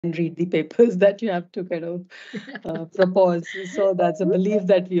and read the papers that you have to kind of propose. So that's a belief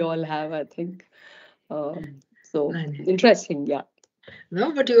that we all have, I think. So interesting, yeah.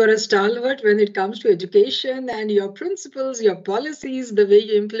 No, but you are a stalwart when it comes to education and your principles, your policies, the way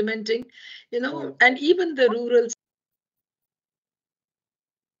you're implementing, and even the rural.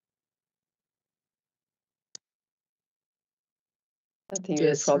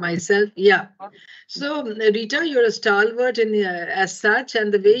 Yes, myself, yeah. So, Rita, you're a stalwart as such,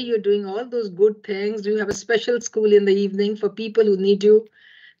 and the way you're doing all those good things, you have a special school in the evening for people who need you.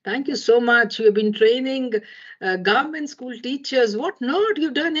 Thank you so much. You've been training government school teachers. What not?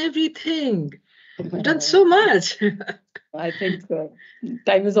 You've done everything. You've done so much. I think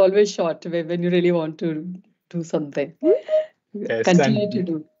time is always short when you really want to do something. Yes, continue to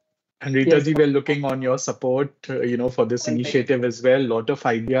do. And Rita ji, we're looking on your support, for this initiative as well. Lot of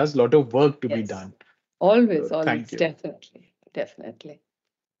ideas, lot of work to be done. Always, thank you. Definitely.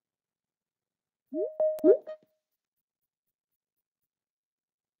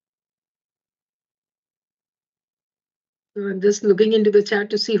 So I'm just looking into the chat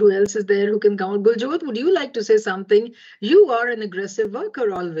to see who else is there who can come. Guljot, would you like to say something? You are an aggressive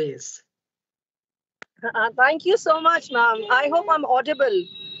worker always. Thank you so much, ma'am. I hope I'm audible.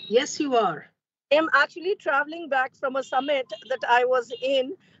 Yes, you are. I'm actually traveling back from a summit that I was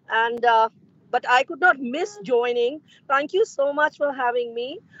in, and but I could not miss joining. Thank you so much for having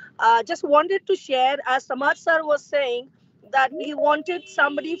me. Just wanted to share, as Samaj sir was saying, that we wanted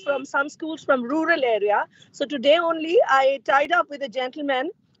somebody from some schools from rural area. So today only I tied up with a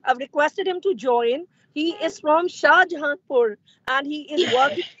gentleman. I've requested him to join. He is from Shahjahanpur, and he is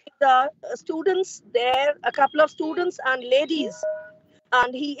working with the students there, a couple of students and ladies.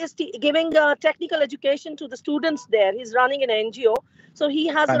 And he is giving technical education to the students there. He's running an NGO. So he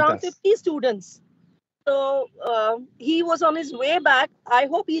has around 50 students. So he was on his way back. I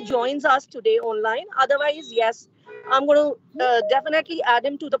hope he joins us today online. Otherwise, yes, I'm going to definitely add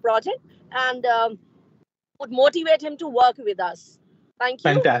him to the project and would motivate him to work with us. Thank you.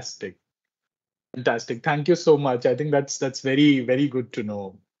 Fantastic. Thank you so much. I think that's very, very good to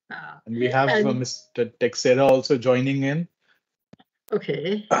know. And we have Mr. Texera also joining in.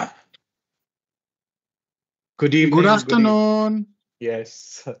 Okay. Good evening. Good afternoon.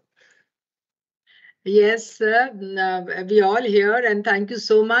 Yes. Yes, sir. We all here, and thank you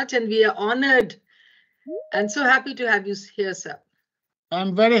so much. And we are honored and so happy to have you here, sir.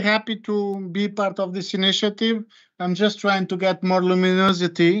 I'm very happy to be part of this initiative. I'm just trying to get more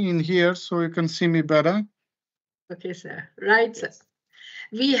luminosity in here so you can see me better. Okay, sir. Right, sir.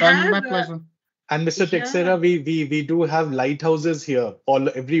 We have. My pleasure. And Mr. Texera, we do have lighthouses here.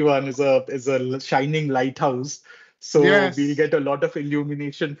 Everyone is a shining lighthouse. So we get a lot of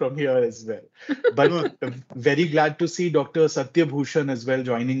illumination from here as well. But very glad to see Dr. Satya Bhushan as well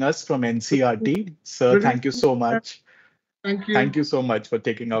joining us from NCRT. Sir, thank you so much. Thank you. Thank you so much for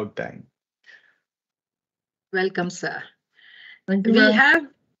taking out time. Welcome, sir. Thank you. We have.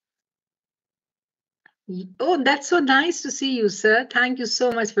 Oh, that's so nice to see you, sir. Thank you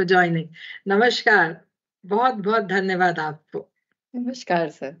so much for joining. Namaskar. बहुत बहुत धन्यवाद आपको.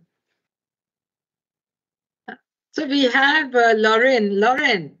 Namaskar, sir. So we have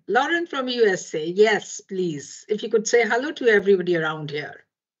Lauren from USA. Yes, please. If you could say hello to everybody around here.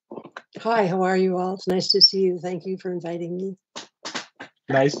 Hi, how are you all? It's nice to see you. Thank you for inviting me.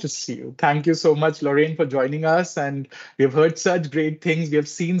 Nice to see you. Thank you so much, Lorraine, for joining us. And we've heard such great things. We have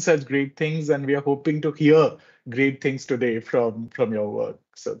seen such great things, and we are hoping to hear great things today from your work.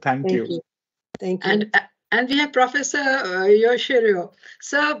 So thank you. Thank you. And we have Professor Yoshiro.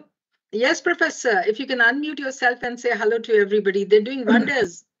 So, yes, Professor, if you can unmute yourself and say hello to everybody. They're doing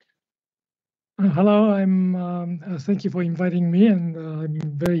wonders. Hello, thank you for inviting me, and I'm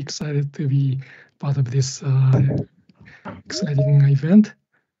very excited to be part of this exciting event.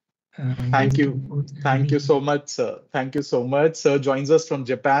 Thank you. Thank you so much, sir. Thank you so much. Sir joins us from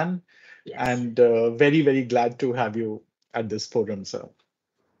Japan, and very, very glad to have you at this forum, sir.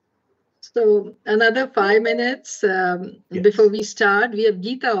 So another 5 minutes before we start. We have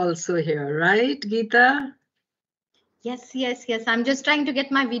Geeta also here, right, Geeta? Yes. I'm just trying to get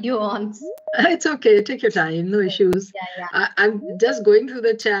my video on. It's okay. Take your time. No issues. Yeah. I'm just going through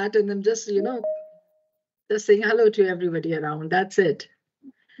the chat, and I'm just, just saying hello to everybody around. That's it.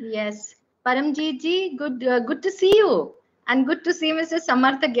 Yes. Paramjeet ji, good to see you. And good to see Mr.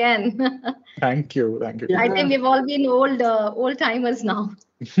 Samarth again. Thank you. I think we've all been old timers now.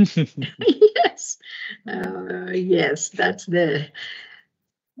 Yes. Yes, that's there.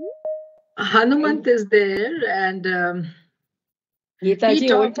 Hanumant is there, and Geeta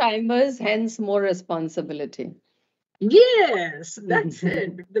ji, old timers, hence more responsibility. Yes, that's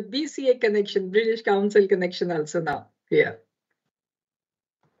it. The BCA connection, British Council connection also now. Yeah.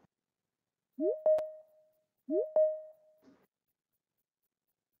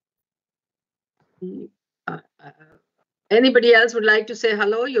 Anybody else would like to say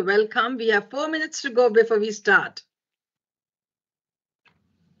hello? You're welcome. We have 4 minutes to go before we start.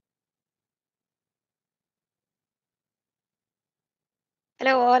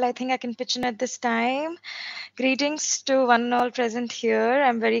 Hello all, I think I can pitch in at this time. Greetings to one and all present here.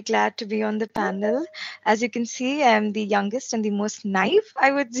 I'm very glad to be on the panel. As you can see, I'm the youngest and the most naive,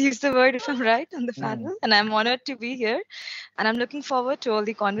 I would use the word if I'm right, on the panel. And I'm honored to be here. And I'm looking forward to all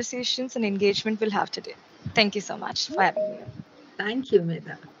the conversations and engagement we'll have today. Thank you so much for having me. Thank you,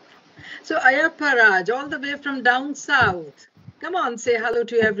 Meda. So Ayappa Raj, all the way from down south. Come on, say hello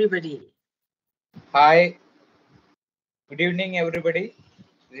to everybody. Hi. Good evening, everybody.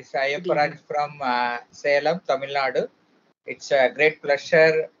 This is Ayappa Raj from Salem, Tamil Nadu. It's a great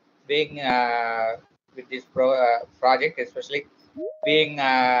pleasure being with this project, especially being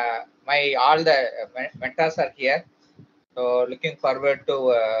all the mentors are here. So looking forward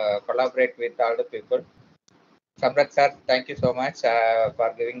to collaborate with all the people. Samrat sir, thank you so much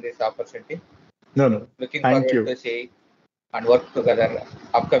for giving this opportunity. No. Looking forward to see and work together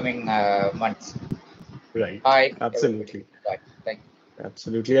upcoming months. Right. Hi. Absolutely. Bye. Thank you.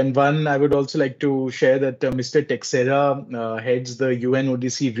 Absolutely. And one, I would also like to share that Mr. Texera heads the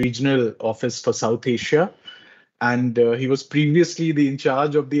UNODC regional office for South Asia. And he was previously in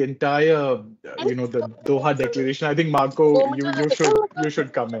charge of the entire, the Doha Declaration. I think Marco, you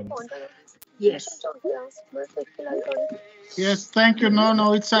should come in. Yes. Yes, thank you.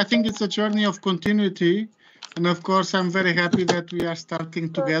 No, I think it's a journey of continuity. And of course, I'm very happy that we are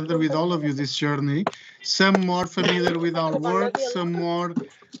starting together with all of you this journey. Some more familiar with our work, some more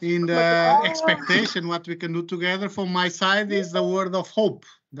in the expectation what we can do together. From my side is the word of hope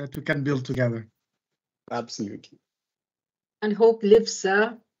that we can build together. Absolutely. And hope lives,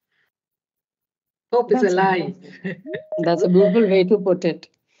 sir. Hope is alive. That's a beautiful way to put it.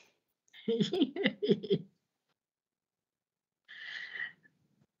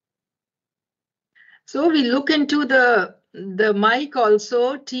 So we look into the mic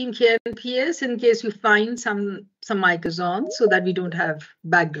also, Team KNPS, in case you find some mic is on, so that we don't have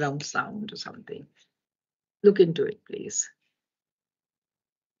background sound or something. Look into it, please.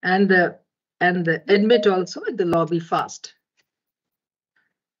 And the admit also at the lobby fast.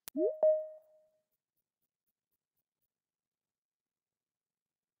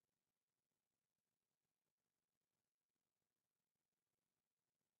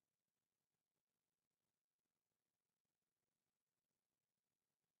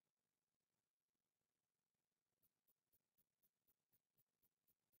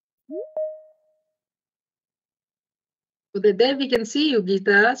 So there we can see you,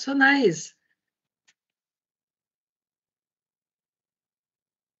 Geeta. So nice.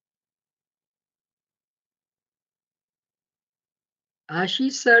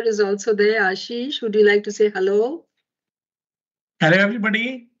 Ashish sir is also there. Ashish, would you like to say hello? Hello,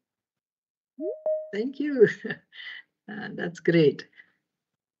 everybody. Thank you. That's great.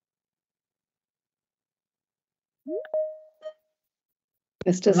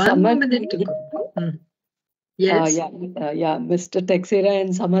 Mr. One Samat. minute to go. Yes. Mr. Texera and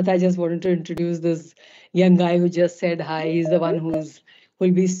Samat, I just wanted to introduce this young guy who just said hi. He's the one who'll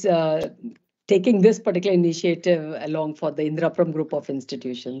be taking this particular initiative along for the Indrapuram group of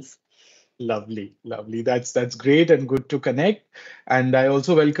institutions. Lovely. That's great and good to connect. And I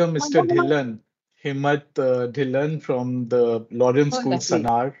also welcome Mr. Dhillon, Himmat Dhillon from the Lawrence School,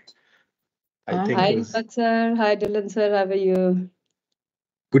 Sanar. Hi, Himmat sir. Hi, Dhillon sir. How are you?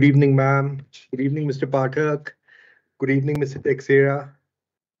 Good evening, ma'am. Good evening, Mr. Pathak. Good evening, Mr. Texera.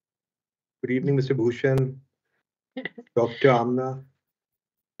 Good evening, Mr. Bhushan. Dr. Amna.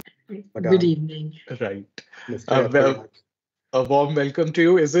 Madam. Good evening. Right. A warm welcome to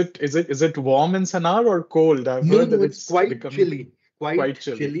you. Is it warm in Sanar or cold? I've heard that it's quite chilly. Quite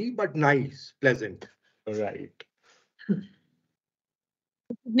chilly, but nice, pleasant. Right. Good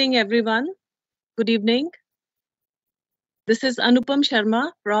evening, everyone. Good evening. This is Anupam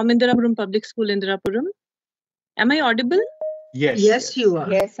Sharma from Indirapuram Public School, Indirapuram. Am I audible? Yes, you are.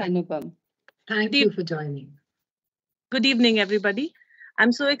 Yes, Anupam. Thank you for joining. Good evening, everybody.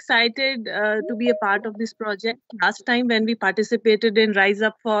 I'm so excited to be a part of this project. Last time when we participated in Rise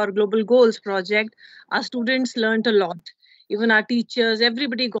Up for Global Goals project, our students learned a lot. Even our teachers,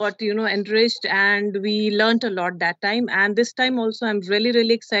 everybody got, enriched, and we learned a lot that time. And this time also, I'm really,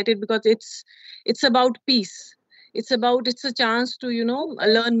 really excited because it's about peace. It's a chance to,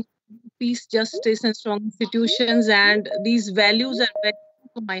 learn peace, justice, and strong institutions. And these values are very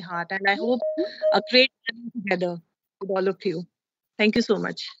close to my heart. And I hope a great journey together with all of you. Thank you so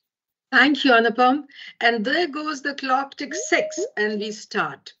much. Thank you, Anupam. And there goes the clock, tick 6, and we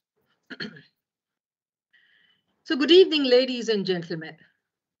start. So good evening, ladies and gentlemen.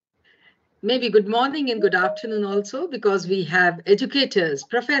 Maybe good morning and good afternoon also, because we have educators,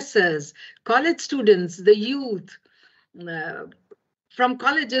 professors, college students, the youth, from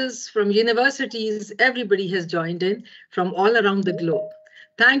colleges, from universities, everybody has joined in from all around the globe.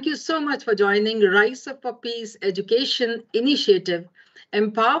 Thank you so much for joining RiseUp4Peace Education Initiative,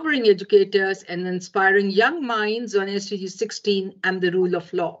 empowering educators and inspiring young minds on SDG 16 and the rule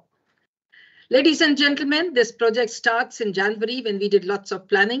of law. Ladies and gentlemen, this project starts in January when we did lots of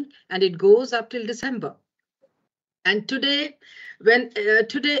planning, and it goes up till December. And today,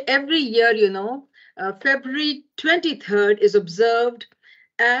 every year, February 23rd is observed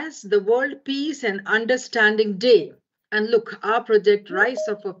as the World Peace and Understanding Day. And look, our project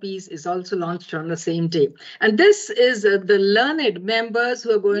RiseUp4Peace is also launched on the same day. And this is the learned members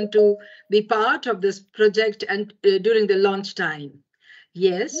who are going to be part of this project and during the launch time.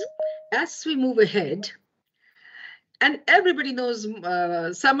 Yes, as we move ahead, and everybody knows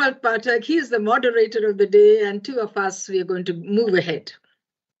Samarth Pathak, he is the moderator of the day, and two of us, we are going to move ahead.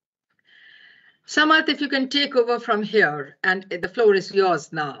 Samarth, if you can take over from here, and the floor is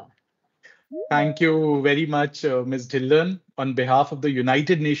yours now. Thank you very much, Ms. Dhillon. On behalf of the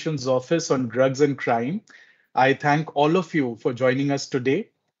United Nations Office on Drugs and Crime, I thank all of you for joining us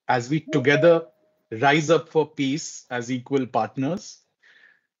today as we together rise up for peace as equal partners.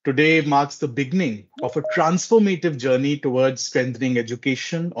 Today marks the beginning of a transformative journey towards strengthening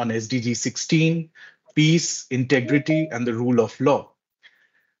education on SDG 16, peace, integrity, and the rule of law.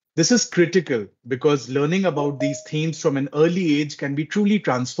 This is critical because learning about these themes from an early age can be truly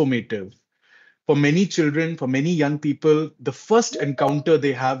transformative. For many children, for many young people, the first encounter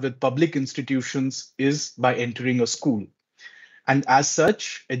they have with public institutions is by entering a school. And as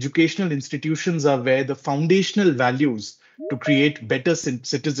such, educational institutions are where the foundational values to create better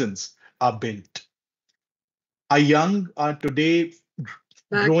citizens are built. Our young are today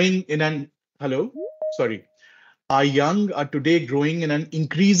growing in an Our young are today growing in an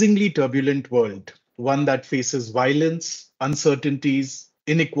increasingly turbulent world, one that faces violence, uncertainties,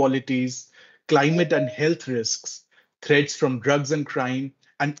 inequalities, climate and health risks, threats from drugs and crime,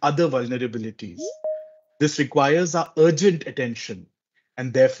 and other vulnerabilities. This requires our urgent attention,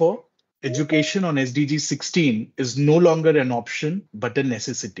 and therefore, education on SDG 16 is no longer an option, but a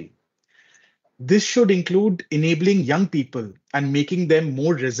necessity. This should include enabling young people and making them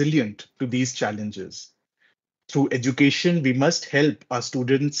more resilient to these challenges. Through education, we must help our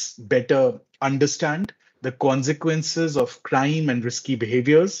students better understand the consequences of crime and risky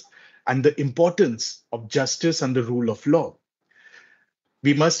behaviors and the importance of justice and the rule of law.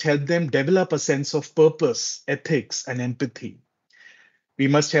 We must help them develop a sense of purpose, ethics, and empathy. We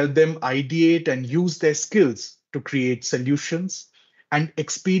must help them ideate and use their skills to create solutions and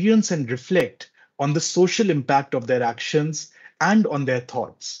experience and reflect on the social impact of their actions and on their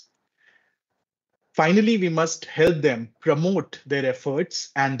thoughts. Finally, we must help them promote their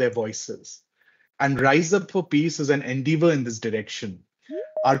efforts and their voices. And RiseUp4Peace is an endeavor in this direction.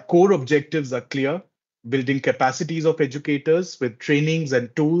 Our core objectives are clear: building capacities of educators with trainings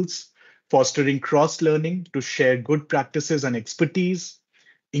and tools, fostering cross-learning to share good practices and expertise,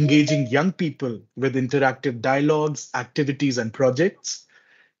 engaging young people with interactive dialogues, activities, and projects,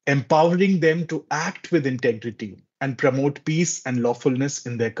 empowering them to act with integrity and promote peace and lawfulness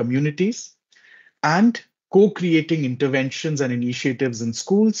in their communities, and co-creating interventions and initiatives in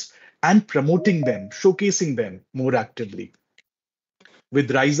schools and promoting them, showcasing them more actively. With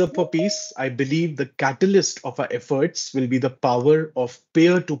RiseUp4Peace, I believe the catalyst of our efforts will be the power of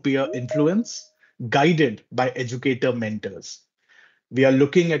peer-to-peer influence, guided by educator mentors. We are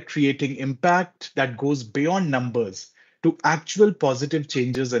looking at creating impact that goes beyond numbers to actual positive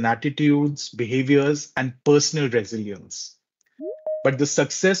changes in attitudes, behaviors, and personal resilience. But the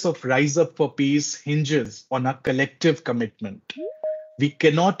success of RiseUp4Peace hinges on our collective commitment. We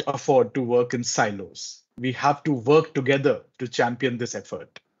cannot afford to work in silos. We have to work together to champion this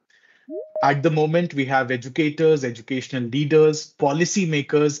effort. At the moment, we have educators, educational leaders,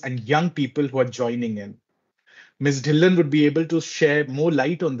 policymakers, and young people who are joining in. Ms. Dhillon would be able to share more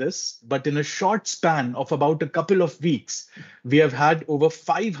light on this, but in a short span of about a couple of weeks, we have had over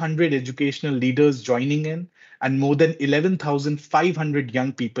 500 educational leaders joining in and more than 11,500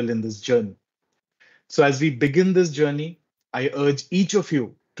 young people in this journey. So as we begin this journey, I urge each of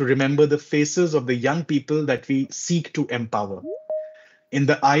you to remember the faces of the young people that we seek to empower. In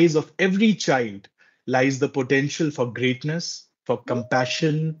the eyes of every child lies the potential for greatness, for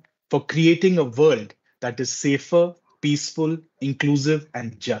compassion, for creating a world that is safer, peaceful, inclusive,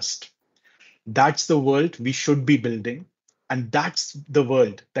 and just. That's the world we should be building, and that's the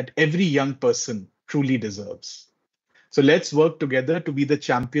world that every young person truly deserves. So let's work together to be the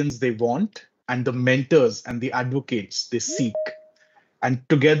champions they want and the mentors and the advocates they seek. And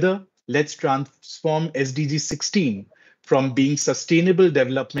together, let's transform SDG 16 from being Sustainable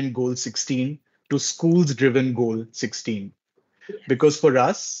Development Goal 16 to Schools Driven Goal 16. Because for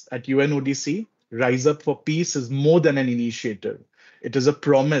us at UNODC, Rise Up for Peace is more than an initiative. It is a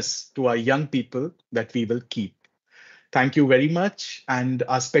promise to our young people that we will keep. Thank you very much. And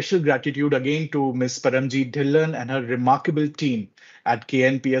our special gratitude again to Ms. Paramjeet Dhillon and her remarkable team at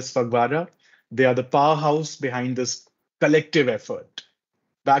KNPS Fagwara. They are the powerhouse behind this collective effort.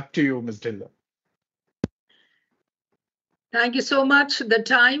 Back to you, Ms. Dhillon. Thank you so much. The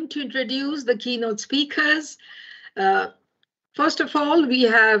time to introduce the keynote speakers. First of all, we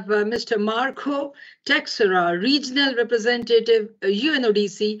have Mr. Marco Texera, Regional Representative,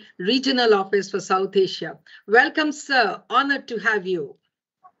 UNODC, Regional Office for South Asia. Welcome, sir. Honored to have you.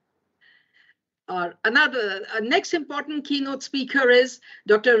 Our next important keynote speaker is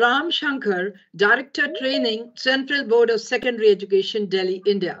Dr. Ram Shankar, Director Training, Central Board of Secondary Education, Delhi,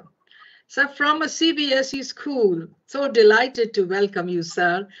 India. Sir, from a CBSE school, so delighted to welcome you,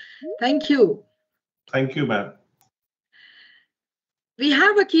 sir. Thank you. Thank you, ma'am. We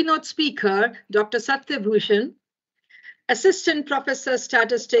have a keynote speaker, Dr. Satyabhushan, Assistant Professor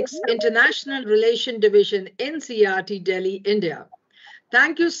Statistics, International Relation Division, NCERT, Delhi, India.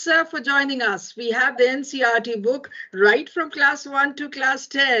 Thank you, sir, for joining us. We have the NCERT book right from class 1 to class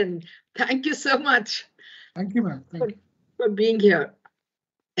 10. Thank you so much. Thank you, ma'am. For being here.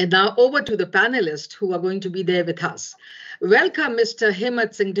 And now over to the panelists who are going to be there with us. Welcome, Mr.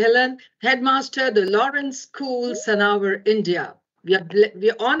 Himmat Singh Dhillon, Headmaster, the Lawrence School, Sanaur, India. We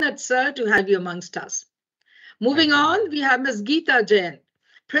are honored, sir, to have you amongst us. Moving on, we have Ms. Geeta Jain,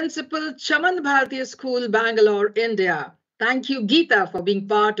 Principal, Chaman Bharatiya School, Bangalore, India. Thank you, Geeta, for being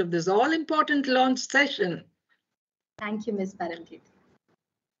part of this all-important launch session. Thank you, Ms. Paramjeet.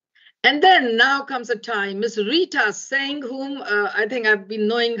 And then now comes a time, Ms. Rita Singh, whom I think I've been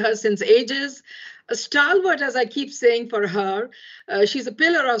knowing her since ages. A stalwart, as I keep saying for her. She's a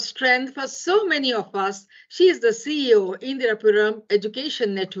pillar of strength for so many of us. She is the CEO, Indirapuram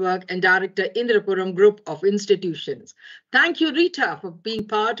Education Network and Director, Indirapuram Group of Institutions. Thank you, Rita, for being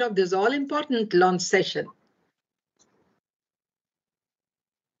part of this all-important launch session.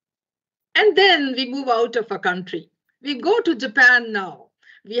 And then we move out of our country. We go to Japan now.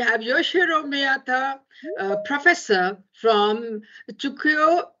 We have Yoshiro Miyata, professor from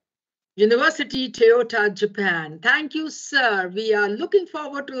Chukyo University, Toyota, Japan. Thank you, sir. We are looking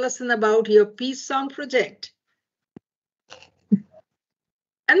forward to listen about your peace song project. And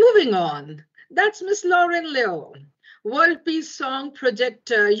moving on, that's Miss Lauren Leo, World Peace Song Project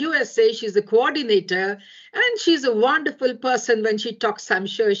USA. She's the coordinator, and she's a wonderful person. When she talks, I'm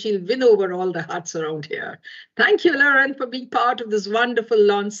sure she'll win over all the hearts around here. Thank you, Lauren, for being part of this wonderful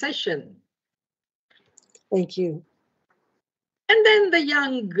launch session. Thank you. And then the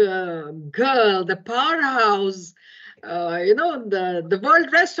young girl, the powerhouse, the world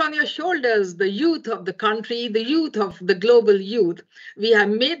rests on your shoulders, the youth of the country, the youth of the global youth. We have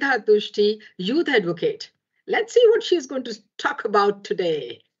Medha Tushti, youth advocate. Let's see what she's going to talk about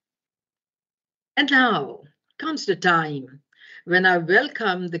today. And now comes the time when I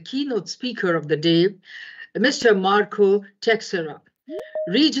welcome the keynote speaker of the day, Mr. Marco Texera,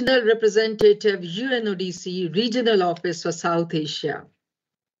 Regional Representative, UNODC, Regional Office for South Asia.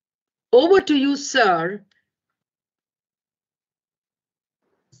 Over to you, sir.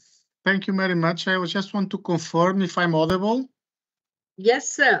 Thank you very much. I just want to confirm if I'm audible. Yes,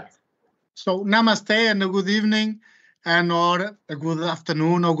 sir. So namaste and a good evening and or a good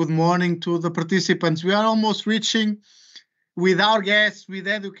afternoon or good morning to the participants. We are almost reaching, with our guests, with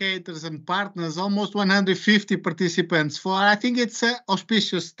educators and partners, almost 150 participants. For I think it's an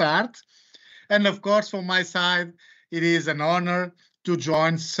auspicious start. And of course, from my side, it is an honor to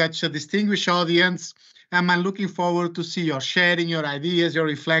join such a distinguished audience. And I'm looking forward to see your sharing your ideas, your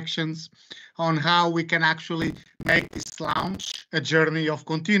reflections on how we can actually make this launch a journey of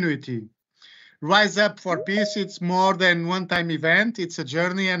continuity. Rise Up for Peace, it's more than one-time event. It's a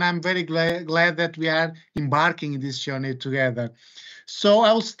journey, and I'm very glad that we are embarking in this journey together. So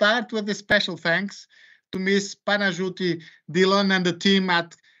I'll start with a special thanks to Ms. Paramjeet Dhillon and the team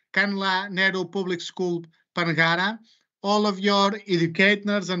at Kanla Nehru Public School, Pangara. All of your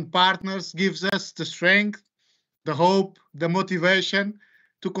educators and partners gives us the strength the hope, the motivation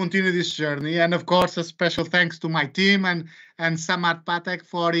to continue this journey. And of course, a special thanks to my team and Samarth Pathak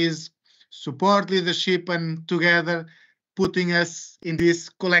for his support, leadership, and together putting us in this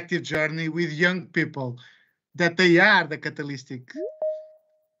collective journey with young people, that they are the catalytic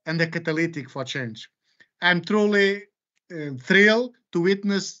and the catalytic for change. I'm truly thrilled to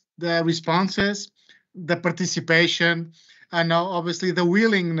witness the responses, the participation, and obviously the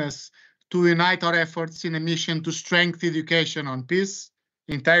willingness to unite our efforts in a mission to strengthen education on peace,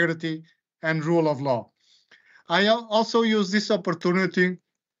 integrity, and rule of law. I also use this opportunity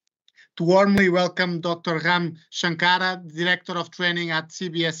to warmly welcome Dr. Ram Shankara, Director of Training at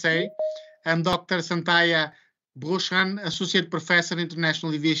CBSA, and Dr. Santaya Bhushan, Associate Professor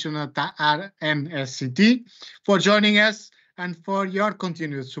International Division at RNSCT, for joining us and for your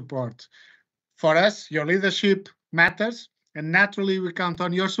continued support. For us, your leadership matters, and naturally we count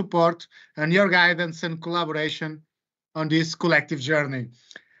on your support and your guidance and collaboration on this collective journey.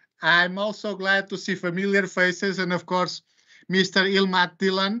 I'm also glad to see familiar faces and, of course, Mr. Ilmat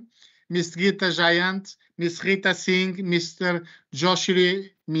Dilan, Ms. Gita Jayant, Ms. Rita Singh, Mr. Joshiri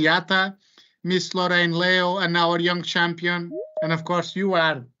Miyata, Ms. Lorraine Leo, and our young champion. And of course, you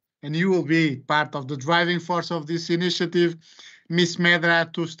are and you will be part of the driving force of this initiative, Ms. Medra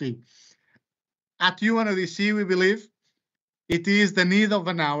Tusti. At UNODC, we believe it is the need of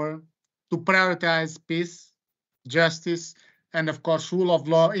an hour to prioritize peace, justice, and of course, rule of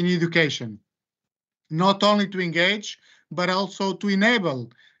law in education, not only to engage, but also to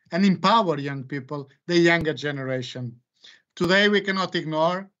enable and empower young people, the younger generation. Today, we cannot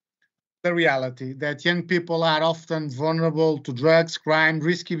ignore the reality that young people are often vulnerable to drugs, crime,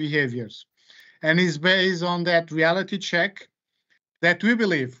 risky behaviors. And it's based on that reality check that we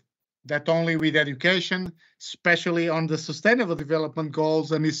believe that only with education, especially on the Sustainable Development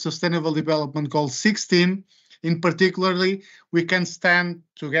Goals and its Sustainable Development Goal 16, in particularly, we can stand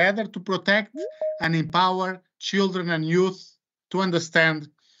together to protect and empower children and youth to understand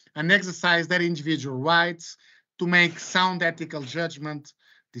and exercise their individual rights, to make sound ethical judgment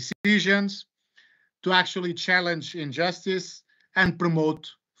decisions, to actually challenge injustice and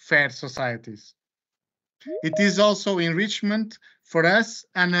promote fair societies. It is also enrichment for us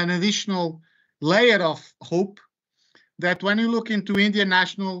and an additional layer of hope that when you look into Indian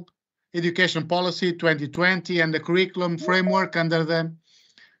National Education Policy 2020 and the curriculum framework under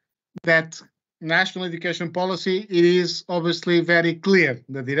that national education policy, it is obviously very clear,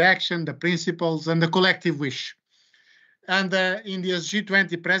 the direction, the principles, and the collective wish. And India's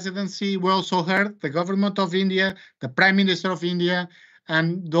G20 presidency, we also heard the government of India, the Prime Minister of India,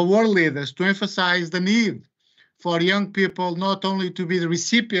 and the world leaders to emphasize the need for young people not only to be the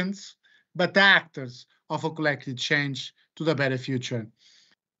recipients, but the actors of a collective change to the better future,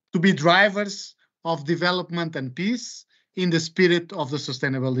 to be drivers of development and peace in the spirit of the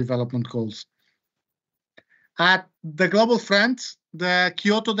Sustainable Development Goals. At the global front, the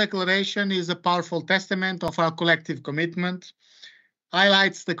Kyoto Declaration is a powerful testament of our collective commitment,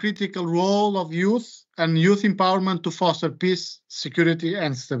 highlights the critical role of youth and youth empowerment to foster peace, security,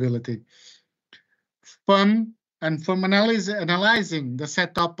 and stability. From analyzing the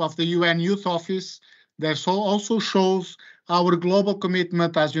setup of the UN Youth Office, there also shows our global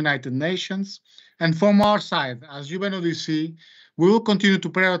commitment as United Nations. And from our side, as UNODC, we will continue to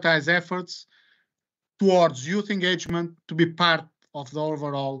prioritize efforts towards youth engagement to be part of the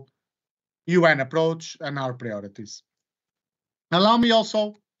overall UN approach and our priorities. Allow me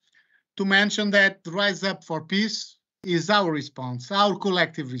also to mention that Rise Up for Peace is our response, our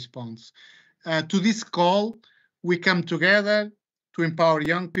collective response. To this call, we come together to empower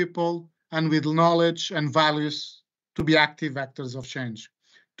young people and with knowledge and values to be active actors of change.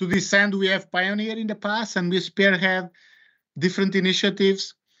 To this end, we have pioneered in the past and we spearhead different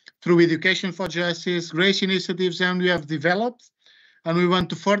initiatives through Education for Justice, Grace initiatives, and we have developed, and we want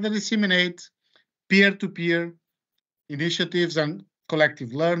to further disseminate peer-to-peer initiatives and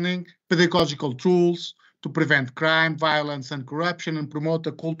collective learning, pedagogical tools to prevent crime, violence, and corruption, and promote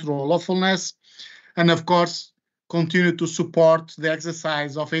a cultural lawfulness, and of course, continue to support the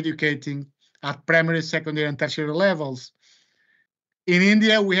exercise of educating at primary, secondary, and tertiary levels. In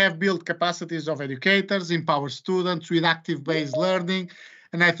India, we have built capacities of educators, empower students with active-based learning,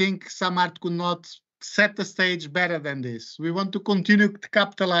 and I think Samarth could not set the stage better than this. We want to continue to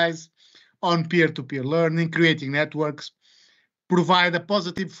capitalize on peer-to-peer learning, creating networks, provide a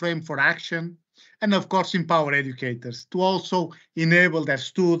positive frame for action, and of course, empower educators to also enable their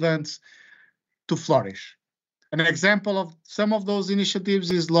students to flourish. An example of some of those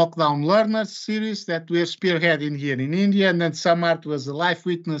initiatives is Lockdown Learners series that we are spearheading here in India, and then Samart was a live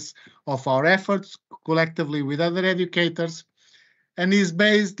witness of our efforts collectively with other educators, and is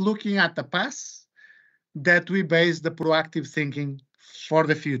based looking at the past that we base the proactive thinking for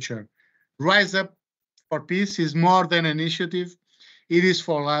the future. RiseUp4Peace is more than an initiative. It is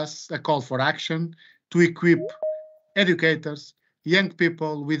for us a call for action to equip educators, young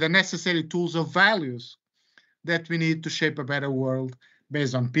people with the necessary tools of values that we need to shape a better world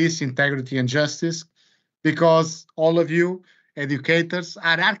based on peace, integrity, and justice, because all of you, educators,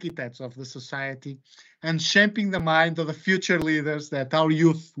 are architects of the society and shaping the mind of the future leaders that our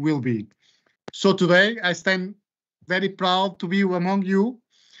youth will be. So today, I stand very proud to be among you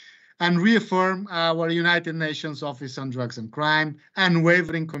and reaffirm our United Nations Office on Drugs and Crime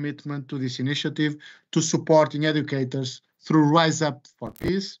unwavering commitment to this initiative to supporting educators through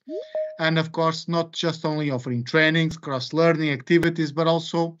RiseUp4Peace. And of course, not just only offering trainings, cross-learning activities, but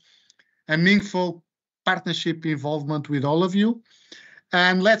also a meaningful partnership involvement with all of you.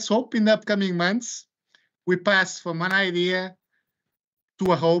 And let's hope in the upcoming months, we pass from an idea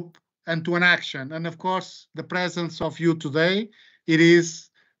to a hope and to an action. And of course, the presence of you today, it is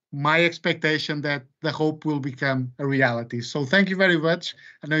my expectation that the hope will become a reality. So thank you very much.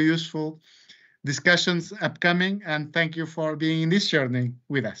 I know useful discussions upcoming, and thank you for being in this journey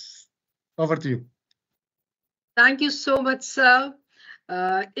with us. Over to you. Thank you so much, sir.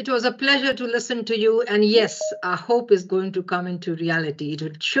 It was a pleasure to listen to you. And yes, our hope is going to come into reality. It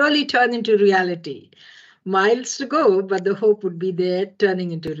will surely turn into reality. Miles to go, but the hope would be there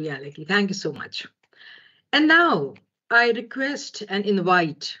turning into reality. Thank you so much. And now I request and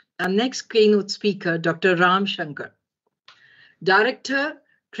invite our next keynote speaker, Dr. Ram Shankar, Director,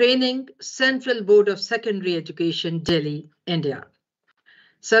 Training, Central Board of Secondary Education, Delhi, India.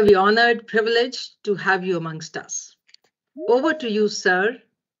 Sir, we're honored, privileged to have you amongst us. Over to you, sir.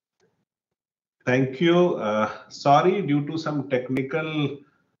 Thank you. Sorry, due to some technical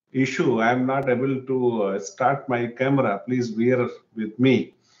issue, I'm not able to start my camera. Please bear with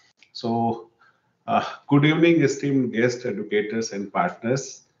me. So, good evening, esteemed guests, educators, and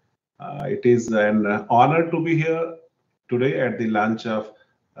partners. It is an honor to be here today at the launch of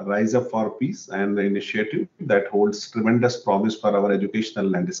RiseUp4Peace, an initiative that holds tremendous promise for our educational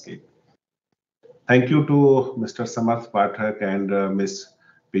landscape. Thank you to Mr. Samarth Pathak and Ms.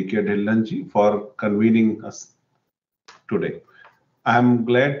 P.K. Dhillanji for convening us today. I'm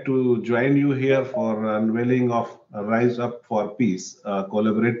glad to join you here for unveiling of RiseUp4Peace, a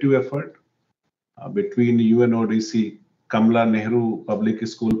collaborative effort between UNODC, Kamala Nehru Public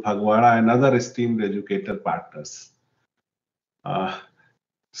School, Phagwara, and other esteemed educator partners.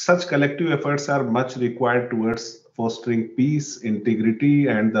 Such collective efforts are much required towards fostering peace, integrity,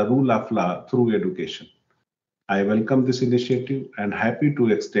 and the rule of law through education. I welcome this initiative and happy to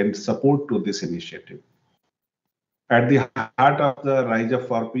extend support to this initiative. At the heart of the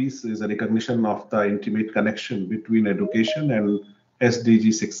RiseUp4Peace is a recognition of the intimate connection between education and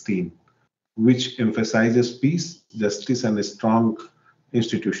SDG 16, which emphasizes peace, justice, and strong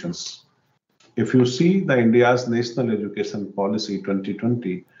institutions. If you see the India's National Education Policy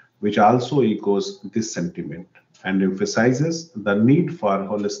 2020, which also echoes this sentiment and emphasizes the need for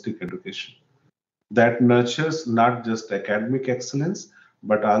holistic education that nurtures not just academic excellence,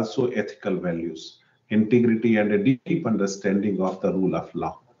 but also ethical values, integrity, and a deep understanding of the rule of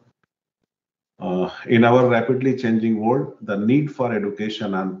law. In our rapidly changing world, the need for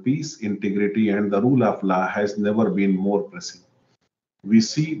education on peace, integrity, and the rule of law has never been more pressing. We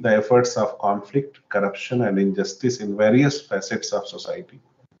see the efforts of conflict, corruption, and injustice in various facets of society.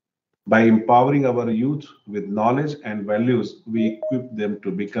 By empowering our youth with knowledge and values, we equip them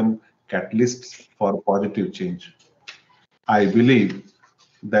to become catalysts for positive change. I believe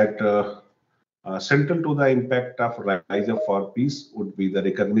that central to the impact of RiseUp4Peace would be the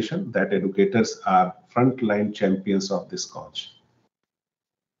recognition that educators are frontline champions of this cause.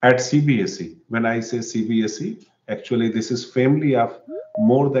 At CBSE, when I say CBSE, actually this is family of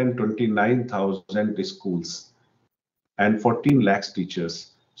more than 29,000 schools and 14 lakhs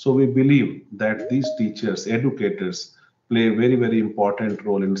teachers. So we believe that these teachers, educators, play a very, very important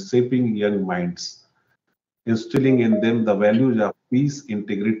role in shaping young minds, instilling in them the values of peace,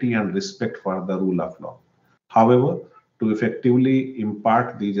 integrity, and respect for the rule of law. However, to effectively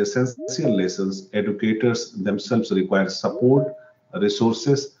impart these essential lessons, educators themselves require support,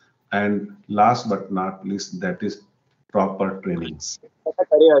 resources, and last but not least, that is proper trainings.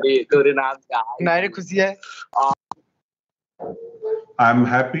 I'm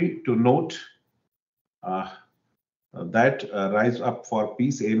happy to note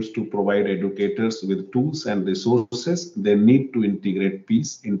RiseUp4Peace aims to provide educators with tools and resources they need to integrate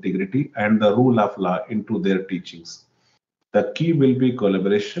peace, integrity, and the rule of law into their teachings. The key will be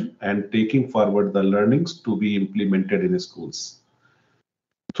collaboration and taking forward the learnings to be implemented in schools.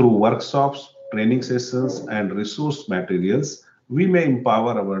 Through workshops, training sessions, and resource materials, we may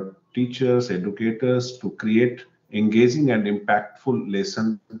empower our teachers, educators to create engaging and impactful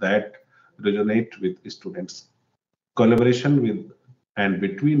lessons that resonate with students. Collaboration with and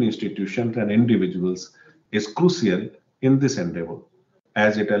between institutions and individuals is crucial in this endeavor,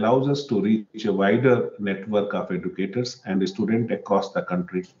 as it allows us to reach a wider network of educators and students across the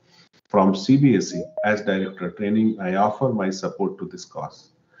country. From CBSE, as Director of Training, I offer my support to this cause.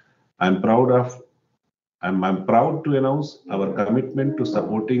 I'm proud to announce our commitment to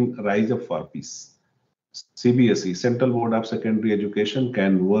supporting RiseUp4Peace. CBSE, Central Board of Secondary Education,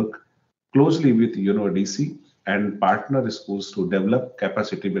 can work closely with UNODC and partner schools to develop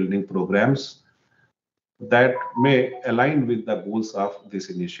capacity building programs that may align with the goals of this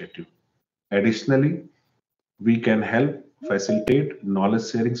initiative. Additionally, we can help facilitate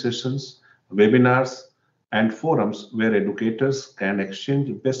knowledge sharing sessions, webinars, and forums where educators can exchange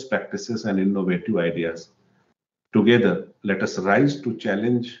best practices and innovative ideas. Together, let us rise to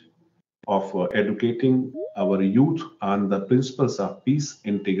challenge of educating our youth on the principles of peace,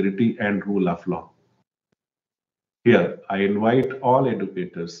 integrity, and rule of law. Here, I invite all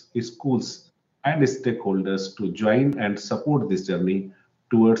educators, schools, and stakeholders to join and support this journey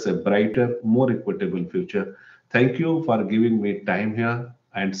towards a brighter, more equitable future. Thank you for giving me time here.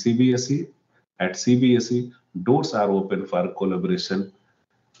 And at CBSE, doors are open for collaboration.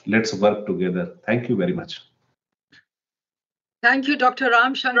 Let's work together. Thank you very much. Thank you, Dr.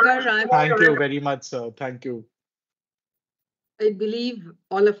 Ram Shankar. Thank you very much, sir. Thank you. I believe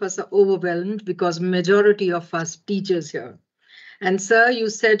all of us are overwhelmed because majority of us teachers here. And sir, you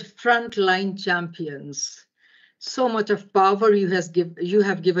said frontline champions. So much of power you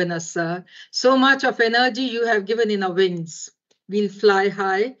have given us, sir. So much of energy you have given in our wings. We'll fly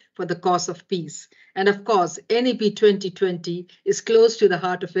high for the cause of peace. And of course, NEP 2020 is close to the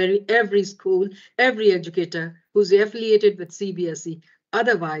heart of every school, every educator who's affiliated with CBSE.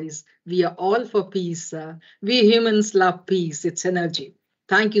 Otherwise, we are all for peace, sir. We humans love peace, its energy.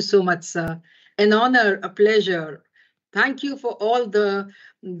 Thank you so much, sir. An honor, a pleasure. Thank you for all the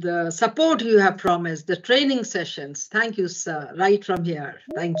support you have promised, the training sessions. Thank you, sir, right from here.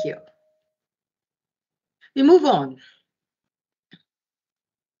 Thank you. We move on.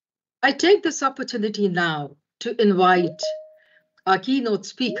 I take this opportunity now to invite our keynote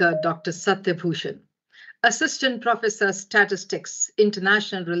speaker, Dr. Satyabhushan, Assistant Professor, Statistics,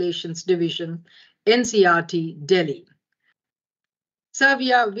 International Relations Division, NCERT, Delhi. Sir,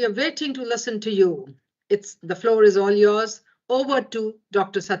 we are waiting to listen to you. The floor is all yours. Over to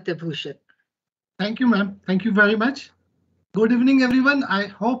Dr. Satyabhushan. Thank you, ma'am. Thank you very much. Good evening, everyone. I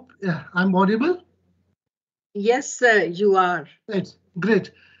hope I'm audible. Yes, sir, you are.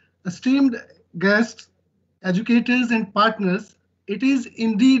 Great. Esteemed guests, educators, and partners, it is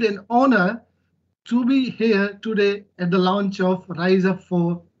indeed an honor to be here today at the launch of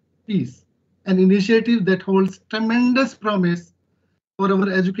RiseUp4Peace, an initiative that holds tremendous promise for our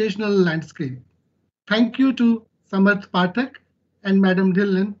educational landscape. Thank you to Samarth Pathak and Madam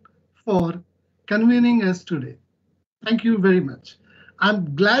Dhillon for convening us today. Thank you very much.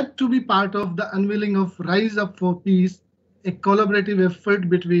 I'm glad to be part of the unveiling of RiseUp4Peace, a collaborative effort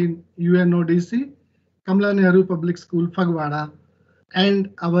between UNODC, Kamala Nehru Public School, Phagwara,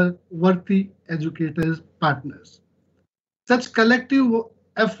 and our worthy educators partners. Such collective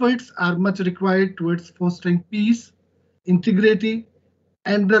efforts are much required towards fostering peace, integrity,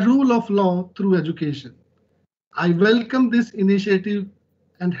 and the rule of law through education. I welcome this initiative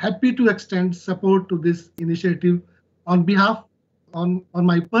and happy to extend support to this initiative on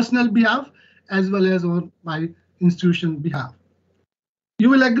my personal behalf as well as on my institution behalf. You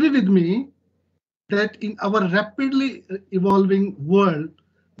will agree with me that in our rapidly evolving world,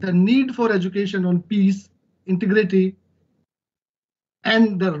 the need for education on peace, integrity,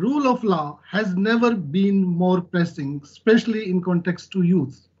 and the rule of law has never been more pressing, especially in context to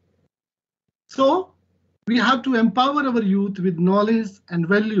youth. So we have to empower our youth with knowledge and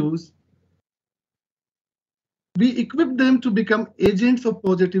values. We equip them to become agents of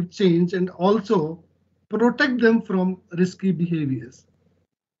positive change and also protect them from risky behaviors.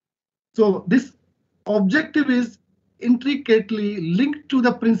 So this objective is intricately linked to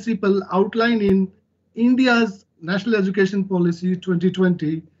the principle outlined in India's National Education Policy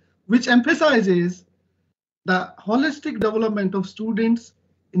 2020, which emphasizes the holistic development of students,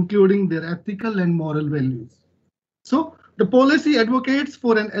 including their ethical and moral values. So the policy advocates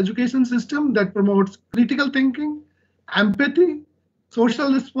for an education system that promotes critical thinking, empathy,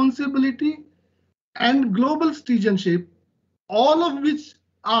 social responsibility, and global citizenship, all of which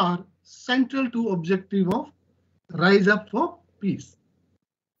are central to objective of Rise Up for Peace.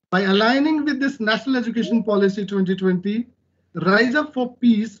 By aligning with this National Education Policy 2020, Rise Up for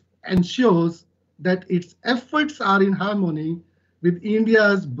Peace ensures that its efforts are in harmony with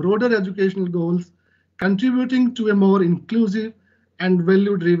India's broader educational goals, contributing to a more inclusive and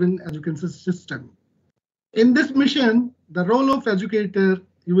value-driven education system. In this mission, the role of educator,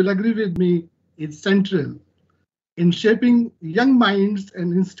 you will agree with me, is central in shaping young minds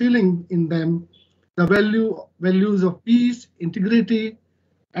and instilling in them the values of peace, integrity,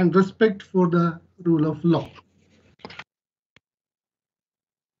 and respect for the rule of law.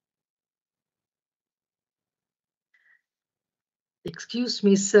 Excuse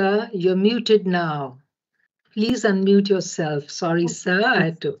me, sir, you're muted now. Please unmute yourself. Sorry, sir, I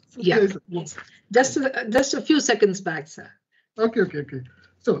had to. Yeah, yes. Just a few seconds back, sir. Okay.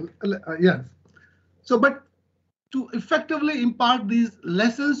 So, yes. So, but to effectively impart these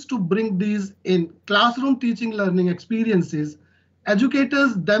lessons, to bring these in classroom teaching learning experiences,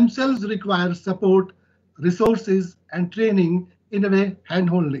 educators themselves require support, resources, and training, in a way,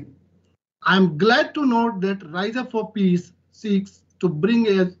 handholding. I'm glad to note that Rise Up for Peace seeks to bring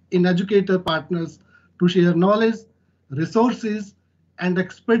in educator partners to share knowledge, resources, and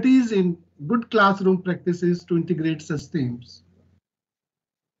expertise in good classroom practices to integrate such themes.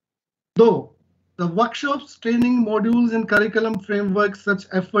 Though the workshops, training modules, and curriculum frameworks, such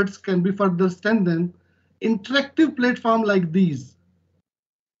efforts can be further strengthened, interactive platforms like these,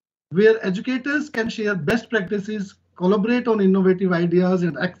 where educators can share best practices, collaborate on innovative ideas,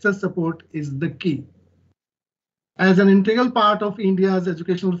 and access support, is the key. As an integral part of India's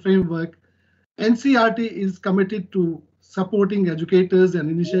educational framework, NCERT is committed to supporting educators and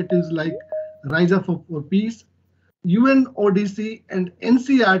initiatives like RiseUp4 Peace. UNODC and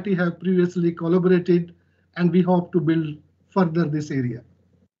NCERT have previously collaborated, and we hope to build further this area.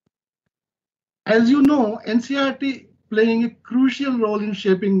 As you know, NCERT playing a crucial role in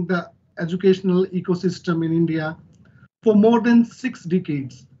shaping the educational ecosystem in India for more than 6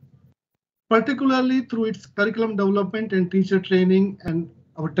 decades, particularly through its curriculum development and teacher training, and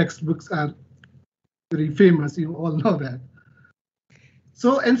our textbooks are very famous, you all know that.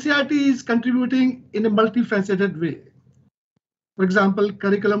 So NCERT is contributing in a multifaceted way. For example,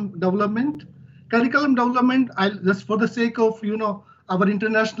 curriculum development. Curriculum development, just for the sake of our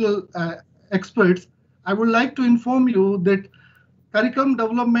international experts, I would like to inform you that curriculum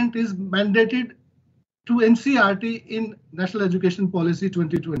development is mandated to NCERT in National Education Policy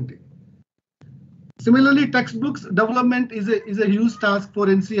 2020. Similarly, textbooks development is a huge task for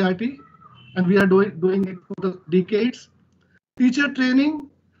NCERT, and we are doing it for the decades. Teacher training,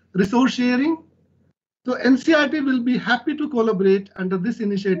 resource sharing. So NCERT will be happy to collaborate under this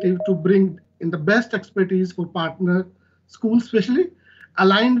initiative to bring in the best expertise for partner schools, especially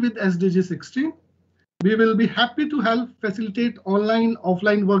aligned with SDG 16. We will be happy to help facilitate online,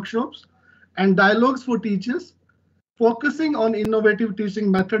 offline workshops and dialogues for teachers, focusing on innovative teaching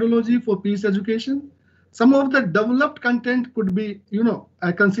methodology for peace education. Some of the developed content could be,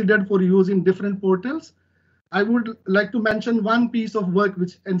 considered for use in different portals. I would like to mention one piece of work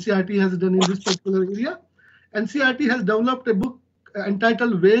which NCERT has done in this particular area. NCERT has developed a book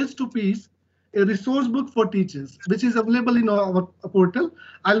entitled Ways to Peace, a resource book for teachers, which is available in our portal.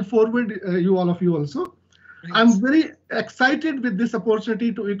 I'll forward all of you also. Right. I'm very excited with this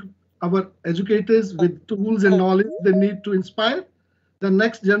opportunity to equip our educators with tools and knowledge they need to inspire the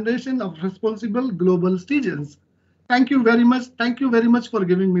next generation of responsible global citizens. Thank you very much. Thank you very much for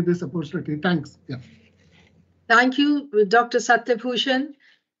giving me this opportunity. Thanks. Yeah. Thank you, Dr. Satyabhushan.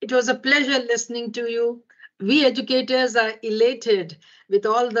 It was a pleasure listening to you. We educators are elated with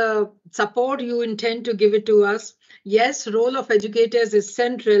all the support you intend to give it to us. Yes, role of educators is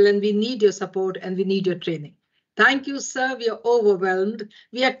central, and we need your support and we need your training. Thank you, sir. We are overwhelmed.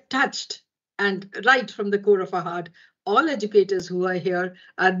 We are touched, and right from the core of our heart, all educators who are here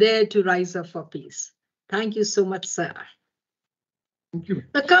are there to rise up for peace. Thank you so much, sir. Thank you.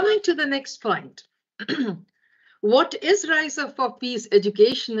 Now, coming to the next point. What is Rise Up for Peace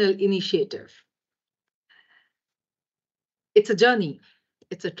educational initiative? It's a journey.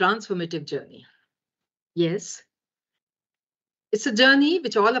 It's a transformative journey. Yes. It's a journey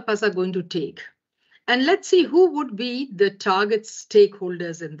which all of us are going to take. And let's see who would be the target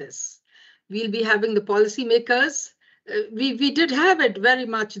stakeholders in this. We'll be having the policymakers. We did have it very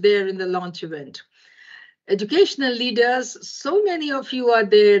much there in the launch event. Educational leaders, so many of you are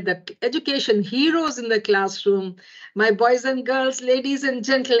there, the education heroes in the classroom, my boys and girls, ladies and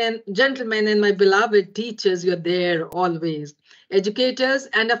gentlemen, and my beloved teachers, you're there always. Educators,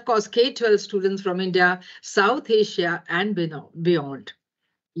 and of course, K-12 students from India, South Asia, and beyond.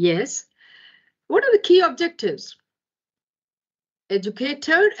 Yes. What are the key objectives?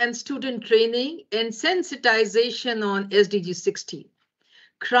 Educator and student training and sensitization on SDG 16.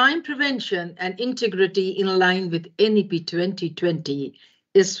 Crime prevention and integrity in line with NEP 2020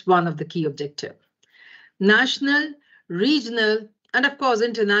 is one of the key objectives. National, regional, and of course,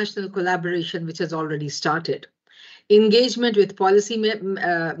 international collaboration, which has already started. Engagement with policy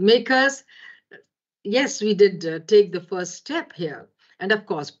makers. Yes, we did take the first step here. And of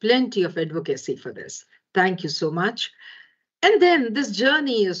course, plenty of advocacy for this. Thank you so much. And then this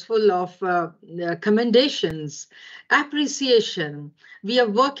journey is full of commendations, appreciation. We are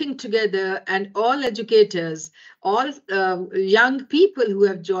working together, and all educators, all young people who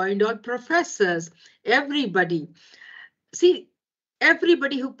have joined, all professors, everybody. See,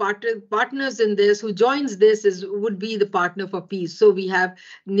 everybody who partners in this, who joins this, would be the partner for peace. So we have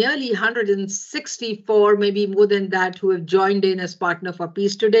nearly 164, maybe more than that, who have joined in as partner for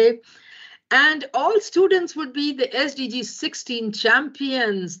peace today. And all students would be the SDG 16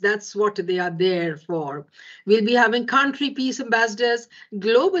 champions. That's what they are there for. We'll be having country peace ambassadors,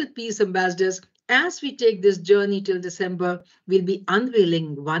 global peace ambassadors. As we take this journey till December, we'll be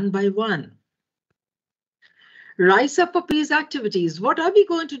unveiling one by one. Rise Up for Peace activities. What are we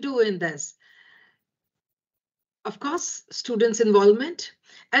going to do in this? Of course, students' involvement.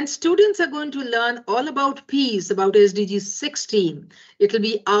 And students are going to learn all about peace, about SDG 16. It'll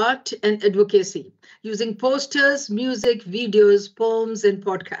be art and advocacy, using posters, music, videos, poems, and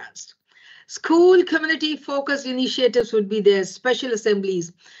podcasts. School community-focused initiatives would be there, special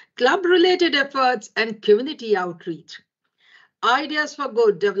assemblies, club-related efforts, and community outreach. Ideas for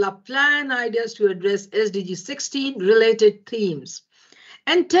Good, develop plan ideas to address SDG 16 related themes.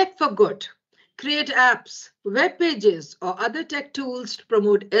 And Tech for Good, create apps, web pages, or other tech tools to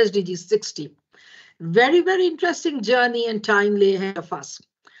promote SDG 16. Very, very interesting journey and time lay ahead of us.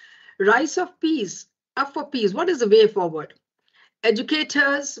 Rise of Peace, Up for Peace. What is the way forward?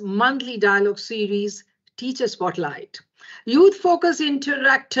 Educators, monthly dialogue series, teacher spotlight. Youth focus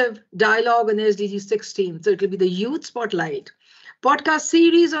interactive dialogue on SDG 16. So it will be the youth spotlight. Podcast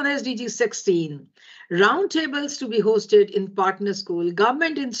series on SDG 16. Roundtables to be hosted in partner school,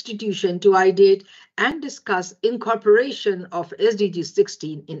 government institution to ideate and discuss incorporation of SDG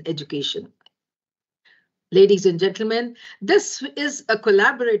 16 in education. Ladies and gentlemen, this is a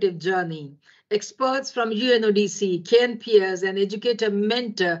collaborative journey. Experts from UNODC, KNPS, and educator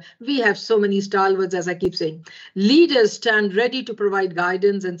mentor. We have so many stalwarts, as I keep saying. Leaders stand ready to provide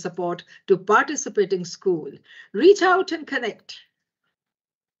guidance and support to participating school. Reach out and connect.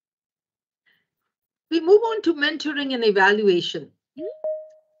 We move on to mentoring and evaluation.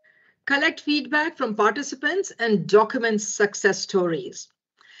 Collect feedback from participants and document success stories.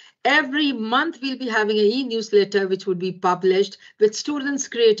 Every month, we'll be having an e-newsletter which would be published with students'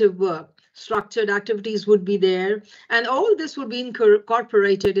 creative work. Structured activities would be there, and all this would be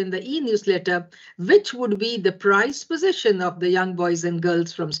incorporated in the e-newsletter, which would be the prized possession of the young boys and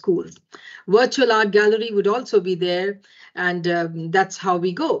girls from schools. Virtual art gallery would also be there, and that's how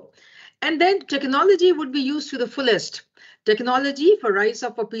we go. And then technology would be used to the fullest. Technology for Rise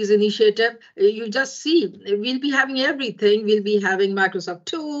Up for Peace initiative, you just see, we'll be having everything. We'll be having Microsoft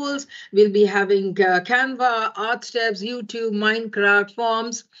tools, we'll be having Canva, ArtSteps, YouTube, Minecraft,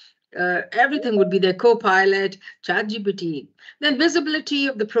 Forms. Everything would be there, Copilot, ChatGPT. Then visibility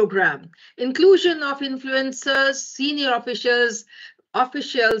of the program, inclusion of influencers, senior officials,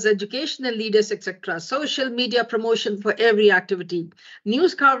 educational leaders, etc. Social media promotion for every activity,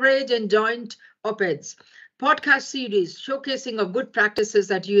 news coverage and joint op-eds, podcast series, showcasing of good practices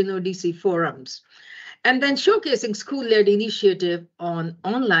at UNODC forums, and then showcasing school-led initiative on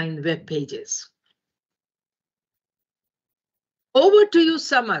online web pages. Over to you,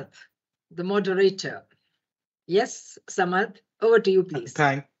 Samarth, the moderator. Yes, Samarth, over to you, please.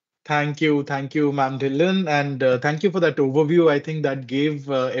 Thank you, Ma'am Dhillon, and thank you for that overview. I think that gave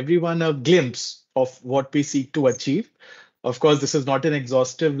everyone a glimpse of what we seek to achieve. Of course, this is not an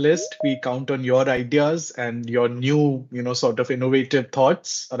exhaustive list. We count on your ideas and your new, sort of innovative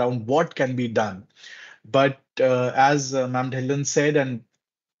thoughts around what can be done. But as Ma'am Dhillon said, and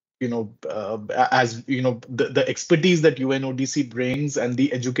the expertise that UNODC brings and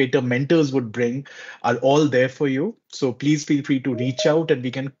the educator mentors would bring are all there for you. So please feel free to reach out and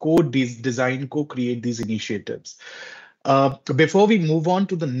we can co-create these initiatives. Before we move on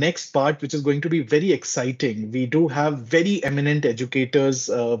to the next part, which is going to be very exciting, we do have very eminent educators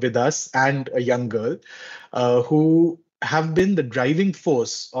with us and a young girl who have been the driving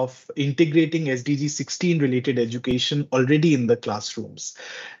force of integrating SDG 16 related education already in the classrooms.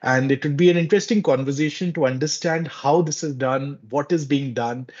 And it would be an interesting conversation to understand how this is done, what is being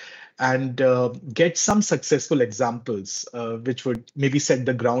done, and get some successful examples, which would maybe set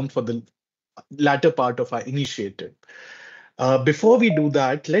the ground for the latter part of our initiative. Before we do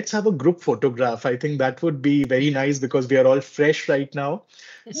that, let's have a group photograph. I think that would be very nice because we are all fresh right now.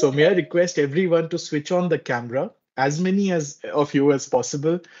 So may I request everyone to switch on the camera, as many of you as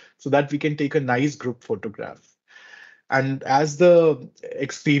possible, so that we can take a nice group photograph. And as the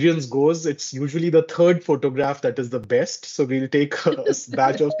experience goes, it's usually the third photograph that is the best. So we'll take a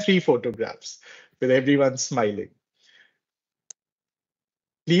batch of 3 photographs with everyone smiling.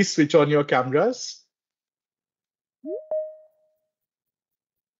 Please switch on your cameras.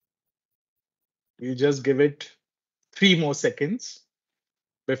 We'll just give it 3 more seconds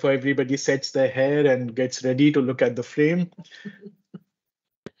before everybody sets their hair and gets ready to look at the frame.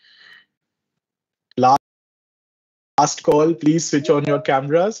 Last call, please switch on your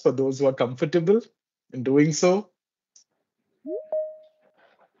cameras for those who are comfortable in doing so.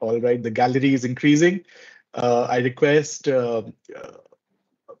 All right, the gallery is increasing. I request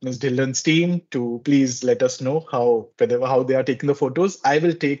Ms. Dillon's team to please let us know how they are taking the photos. I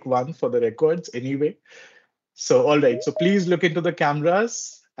will take one for the records anyway. So, all right, so please look into the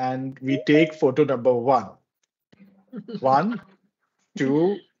cameras and we take photo number 1. 1,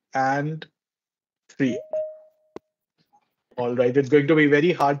 2, and 3. All right, it's going to be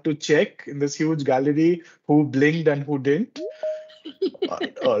very hard to check in this huge gallery who blinked and who didn't.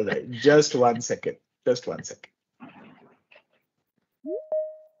 All right, just 1 second. Just 1 second.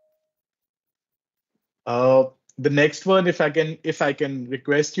 The next one, if I can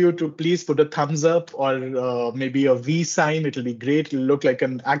request you to please put a thumbs up or maybe a V sign, it'll be great. It'll look like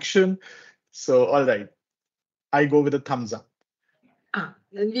an action. So, all right, I go with a thumbs up.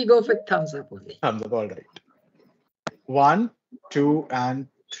 Then we go for thumbs up only. Thumbs up, all right. 1, 2, and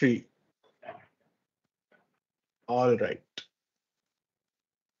 3. All right.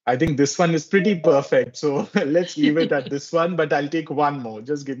 I think this one is pretty perfect. So let's leave it at this one, but I'll take one more.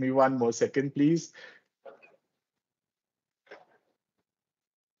 Just give me 1 more second, please.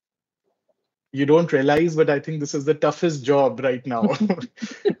 You don't realize, but I think this is the toughest job right now.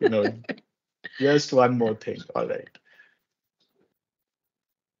 Just one more thing. All right.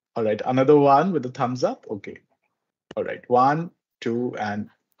 All right. Another one with a thumbs up. Okay. All right. 1, 2, and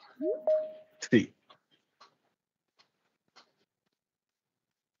 3.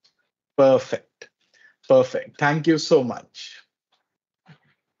 Perfect. Perfect. Thank you so much.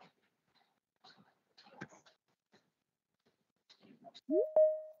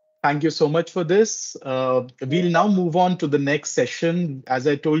 Thank you so much for this. We'll now move on to the next session. As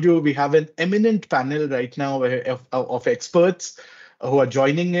I told you, we have an eminent panel right now of experts who are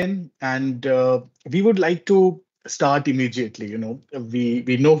joining in, and we would like to start immediately.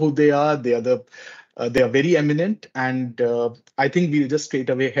 We know who they are. They are very eminent, and I think we'll just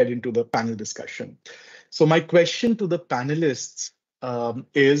straight away head into the panel discussion. So my question to the panelists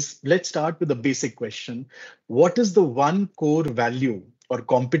is, let's start with a basic question. What is the one core value or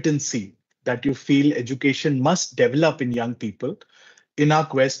competency that you feel education must develop in young people in our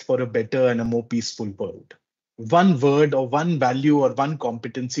quest for a better and a more peaceful world? One word or one value or one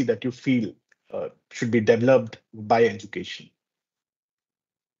competency that you feel should be developed by education.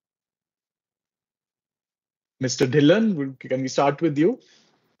 Mr. Dhillon, can we start with you?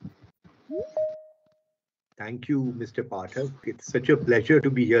 Thank you, Mr. Pathak. It's such a pleasure to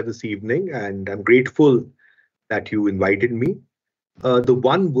be here this evening, and I'm grateful that you invited me. The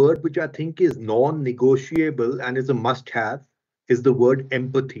one word which I think is non-negotiable and is a must-have is the word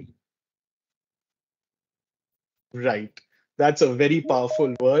empathy. Right. That's a very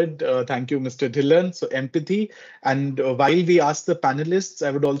powerful word. Thank you, Mr. Dhillon. So empathy. And while we ask the panelists,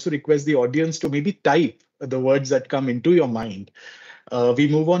 I would also request the audience to maybe type the words that come into your mind. We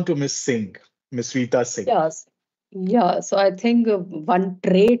move on to Ms. Singh, Ms. Rita Singh. Yes. Yeah, so I think one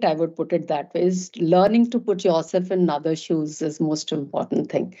trait, I would put it that way, is learning to put yourself in other shoes is most important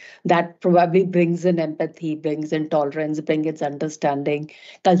thing. That probably brings in empathy, brings in tolerance, brings its understanding,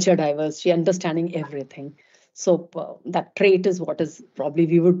 culture diversity, understanding everything. So that trait is what is probably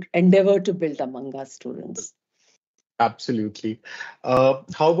we would endeavor to build among our students. Absolutely. How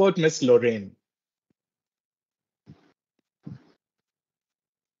about Ms. Lorraine?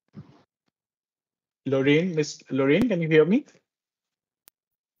 Lorraine, Miss Lorraine, can you hear me?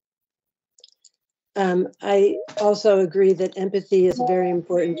 I also agree that empathy is very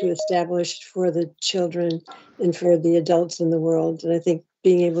important to establish for the children and for the adults in the world. And I think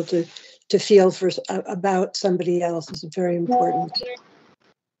being able to feel about somebody else is very important.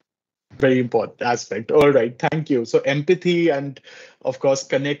 Very important aspect. All right, thank you. So empathy and, of course,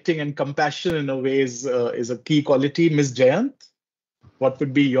 connecting and compassion in a way is a key quality. Ms. Jayant, what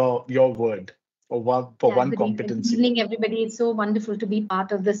would be your word or one competency? Good evening, everybody. It's so wonderful to be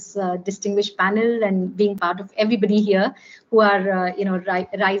part of this distinguished panel and being part of everybody here who are,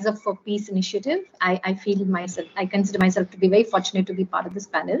 Rise Up for Peace initiative. I consider myself to be very fortunate to be part of this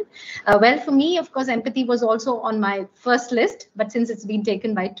panel. Well, for me, of course, empathy was also on my first list, but since it's been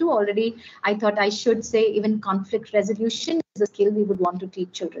taken by two already, I thought I should say even conflict resolution is a skill we would want to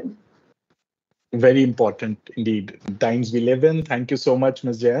teach children. Very important indeed. Times we live in. Thank you so much,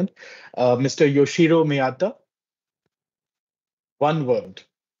 Ms. Jayant. Mr. Yoshiro Miyata, one word.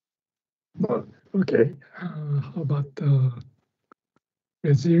 Okay. How about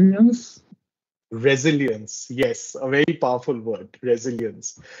resilience? Resilience. Yes, a very powerful word,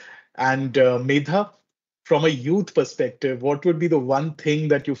 resilience. And Medha, from a youth perspective, what would be the one thing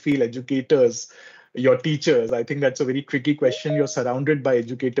that you feel educators, your teachers, I think that's a very tricky question. You're surrounded by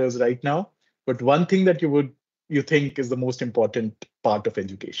educators right now. But one thing that you think is the most important part of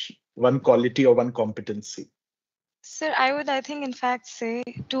education, one quality or one competency? Sir, I think, in fact, say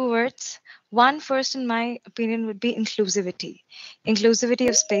two words. One, first, in my opinion, would be inclusivity. Inclusivity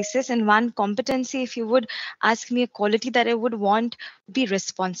of spaces. And one competency, if you would ask me a quality that I would want, would be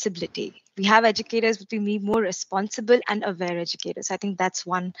responsibility. We have educators would be more responsible and aware educators. I think that's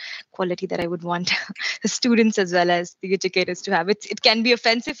one quality that I would want the students as well as the educators to have. It can be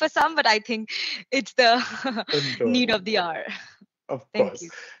offensive for some, but I think it's the need of the hour. Of course.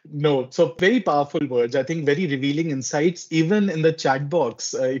 No, so very powerful words. I think very revealing insights. Even in the chat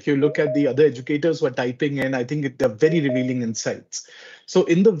box, if you look at the other educators who are typing in, I think they're very revealing insights. So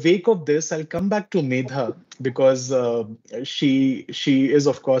in the wake of this, I'll come back to Medha because she is,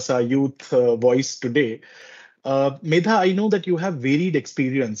 of course, our youth voice today. Medha, I know that you have varied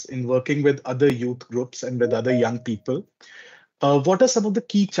experience in working with other youth groups and with other young people. What are some of the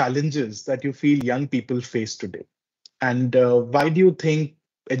key challenges that you feel young people face today? And why do you think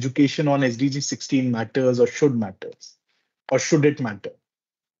education on SDG 16 matters or should it matter?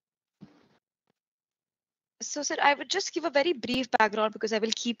 So, sir, I would just give a very brief background because I will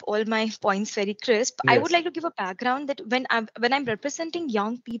keep all my points very crisp. Yes. I would like to give a background that when I'm representing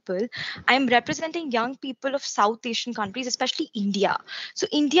young people, I'm representing young people of South Asian countries, especially India. So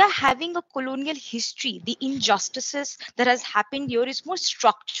India having a colonial history, the injustices that has happened here is more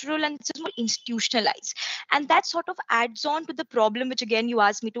structural and it's more institutionalized. And that sort of adds on to the problem, which again, you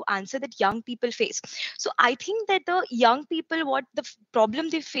asked me to answer, that young people face. So I think that the young people, what the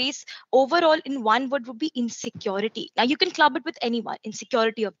problem they face overall in one word would be insecurity. Now you can club it with anyone: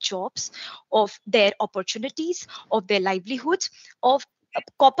 insecurity of jobs, of their opportunities, of their livelihoods, of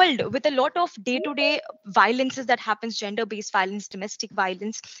coupled with a lot of day-to-day violences that happens, gender-based violence, domestic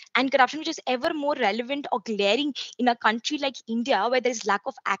violence, and corruption, which is ever more relevant or glaring in a country like India where there is lack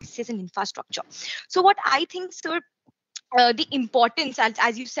of access and infrastructure. So what I think, sir, the importance,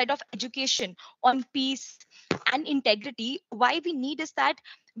 as you said, of education on peace and integrity, why we need is that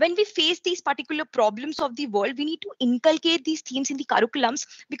when we face these particular problems of the world, we need to inculcate these themes in the curriculums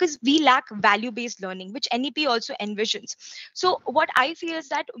because we lack value-based learning, which NEP also envisions. So what I feel is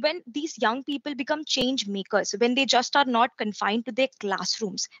that when these young people become change makers, when they just are not confined to their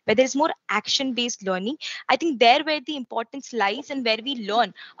classrooms, where there is more action-based learning, I think there where the importance lies and where we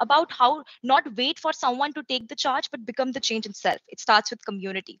learn about how not wait for someone to take the charge, but become the change itself. It starts with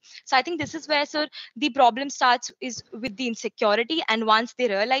community. So I think this is where, sir, the problem starts is with the insecurity, and once they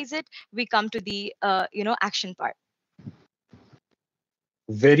realize it, we come to the action part.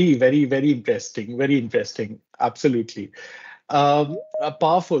 Very, very, very interesting. Very interesting. Absolutely.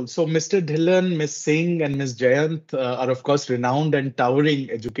 Powerful. So Mr. Dhillon, Ms. Singh and Ms. Jayant are of course renowned and towering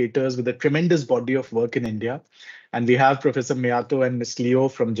educators with a tremendous body of work in India. And we have Professor Miyato and Ms. Leo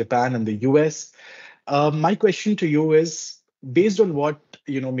from Japan and the US. My question to you is, based on what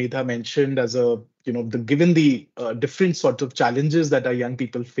Medha mentioned, as given the different sorts of challenges that our young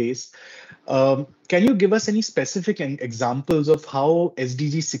people face, can you give us any specific examples of how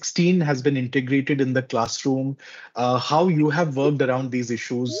SDG 16 has been integrated in the classroom, how you have worked around these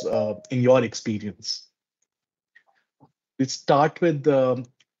issues in your experience? We'll start with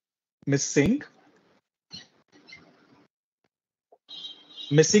Ms. Singh.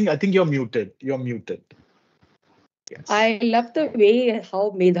 Ms. Singh, I think you're muted. You're muted. Yes. I love the way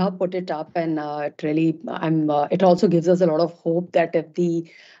how Medha put it up, and it really, it also gives us a lot of hope that if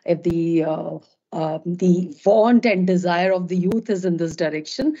the the want and desire of the youth is in this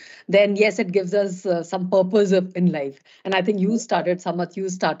direction, then yes, it gives us some purpose in life. And I think you started, Samath, you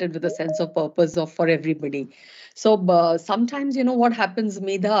started with a sense of purpose for everybody. So sometimes, what happens,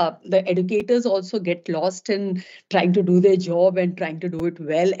 Medha, the educators also get lost in trying to do their job and trying to do it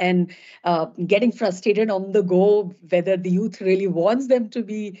well, and getting frustrated on the go, whether the youth really wants them to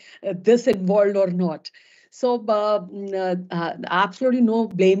be this involved or not. So absolutely no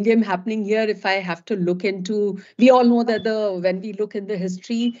blame game happening here. If I have to look into, we all know that when we look in the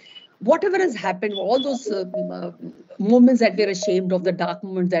history, whatever has happened, all those moments that we're ashamed of, the dark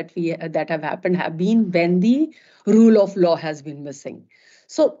moments that have happened, have been when the rule of law has been missing.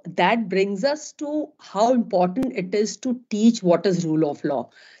 So that brings us to how important it is to teach what is rule of law.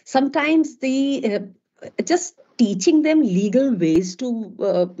 Sometimes the just teaching them legal ways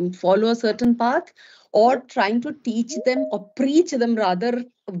to follow a certain path, or trying to teach them or preach them rather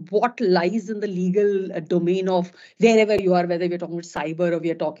what lies in the legal domain of wherever you are, whether we're talking about cyber or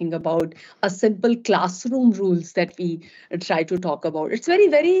we are talking about a simple classroom rules that we try to talk about. It's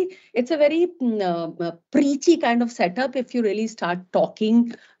a very preachy kind of setup if you really start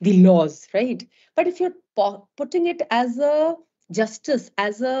talking the laws, right? But if you're putting it as a justice,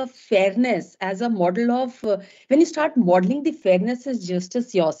 as a fairness, as a model of when you start modeling the fairness as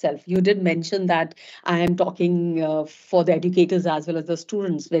justice yourself. You did mention that I am talking for the educators as well as the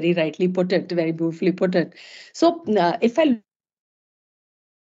students. Very rightly put it, very beautifully put it. So if I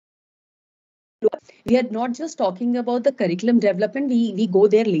we are not just talking about the curriculum development, we go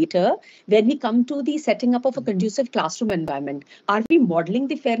there later. When we come to the setting up of a conducive classroom environment, are we modeling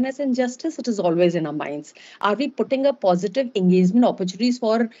the fairness and justice? It is always in our minds. Are we putting up positive engagement opportunities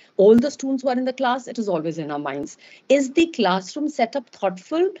for all the students who are in the class? It is always in our minds. Is the classroom setup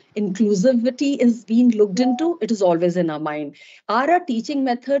thoughtful? Inclusivity is being looked into? It is always in our mind. Are our teaching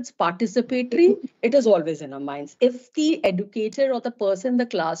methods participatory? It is always in our minds. If the educator or the person in the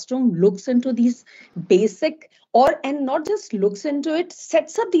classroom looks into these basic, and not just looks into it,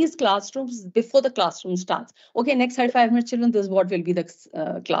 sets up these classrooms before the classroom starts. Okay, next 35 minutes, children, this is what will be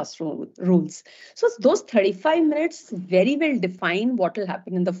the classroom rules. So those 35 minutes very well define what will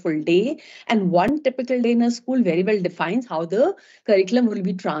happen in the full day. And one typical day in a school very well defines how the curriculum will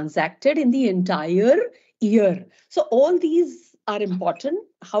be transacted in the entire year. So all these are important.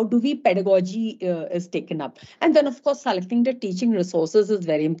 How do we pedagogy is taken up? And then, of course, selecting the teaching resources is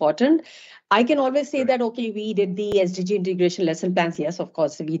very important. I can always say that, okay, we did the SDG integration lesson plans. Yes, of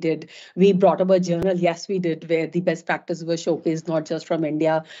course, we did. We brought up a journal. Yes, we did, where the best practices were showcased, not just from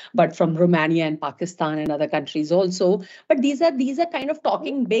India, but from Romania and Pakistan and other countries also. But these are kind of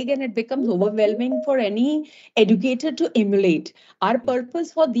talking big, and it becomes overwhelming for any educator to emulate. Our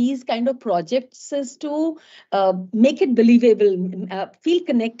purpose for these kind of projects is to make it believable, feel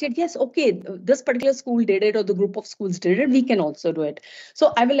connected. Yes, okay, this particular school did it, or the group of schools did it, we can also do it.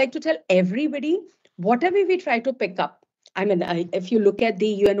 So I would like to tell everybody, whatever we try to pick up, I mean, if you look at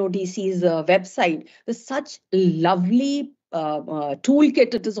the UNODC's website, there's such lovely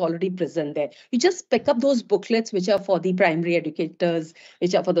toolkit. It is already present there. You just pick up those booklets which are for the primary educators,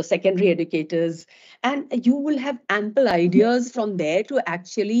 which are for the secondary educators, and you will have ample ideas from there to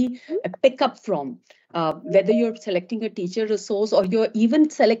actually pick up from. Whether you're selecting a teacher resource or you're even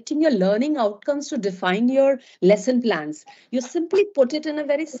selecting your learning outcomes to define your lesson plans, you simply put it in a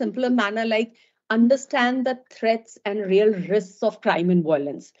very simpler manner, like understand the threats and real risks of crime and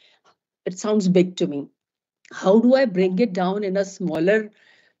violence. It sounds big to me. How do I bring it down in a smaller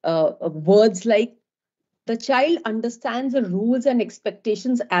words, like the child understands the rules and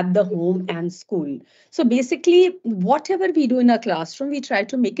expectations at the home and school. So basically, whatever we do in our classroom, we try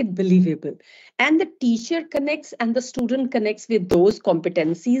to make it believable. And the teacher connects and the student connects with those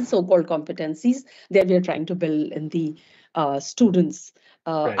competencies, so-called competencies, that we are trying to build in the students.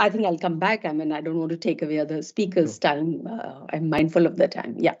 Right. I think I'll come back. I mean, I don't want to take away other speakers' time. I'm mindful of the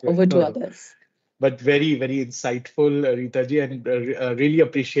time. Yeah, over to others. But very, very insightful, Ritaji, and really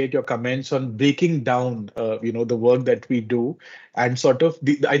appreciate your comments on breaking down, the work that we do, and sort of,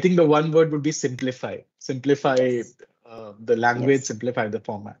 I think the one word would be simplify. Simplify yes. The language, yes. Simplify the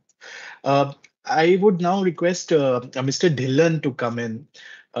format. I would now request Mr. Dhillon to come in,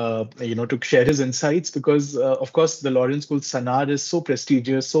 to share his insights, because, of course, the Lawrence School Sanar is so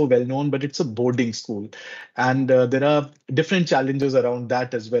prestigious, so well known, but it's a boarding school. And there are different challenges around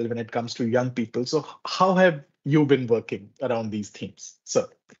that as well when it comes to young people. So how have you been working around these themes, sir?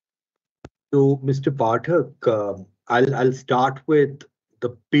 So, Mr. Pathak, I'll start with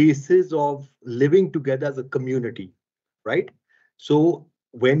the basis of living together as a community, right? So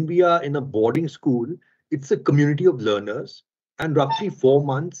when we are in a boarding school, it's a community of learners. And roughly 4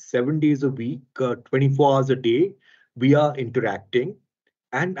 months, 7 days a week, 24 hours a day, we are interacting.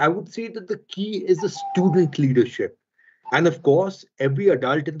 And I would say that the key is the student leadership. And of course, every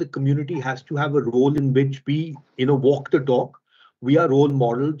adult in the community has to have a role in which we, walk the talk. We are role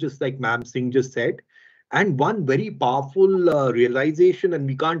models, just like Ma'am Singh just said. And one very powerful realization, and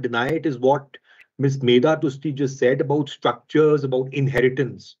we can't deny it, is what Ms. Medha Tusti just said about structures, about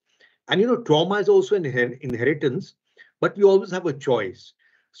inheritance. And trauma is also an inheritance, but we always have a choice.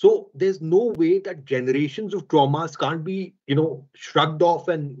 So there's no way that generations of traumas can't be, shrugged off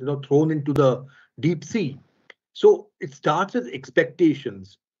and thrown into the deep sea. So it starts with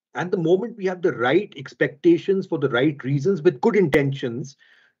expectations. And the moment we have the right expectations for the right reasons with good intentions,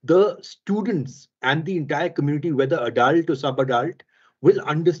 the students and the entire community, whether adult or sub-adult, will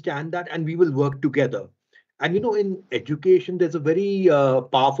understand that and we will work together. And in education, there's a very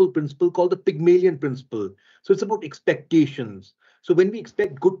powerful principle called the Pygmalion principle. So it's about expectations. So when we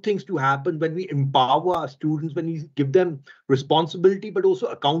expect good things to happen, when we empower our students, when we give them responsibility, but also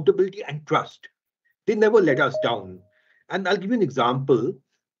accountability and trust, they never let us down. And I'll give you an example.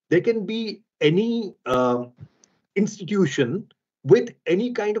 There can be any institution with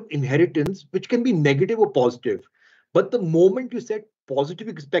any kind of inheritance, which can be negative or positive. But the moment you set positive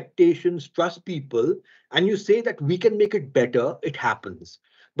expectations, trust people, and you say that we can make it better, it happens.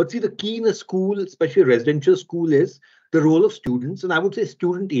 But see, the key in a school, especially a residential school, is the role of students. And I would say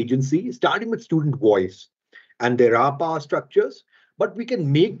student agency, starting with student voice. And there are power structures, but we can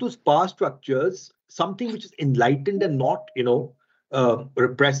make those power structures something which is enlightened and not,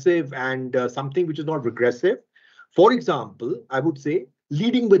 repressive, and something which is not regressive. For example, I would say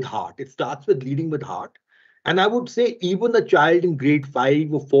leading with heart. It starts with leading with heart. And I would say even a child in grade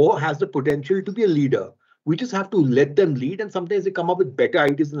 5 or 4 has the potential to be a leader. We just have to let them lead, and sometimes they come up with better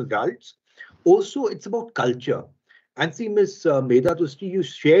ideas than adults. Also, it's about culture. And see, Ms. Medha Tusti, you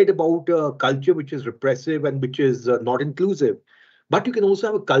shared about a culture which is repressive and which is not inclusive. But you can also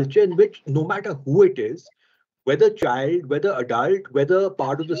have a culture in which no matter who it is, whether child, whether adult, whether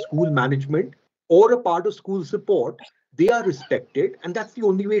part of the school management or a part of school support, they are respected, and that's the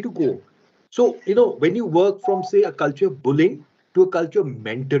only way to go. So, when you work from, say, a culture of bullying to a culture of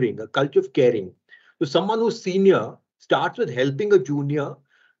mentoring, a culture of caring, so someone who's senior starts with helping a junior,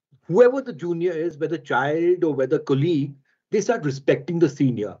 whoever the junior is, whether child or whether colleague, they start respecting the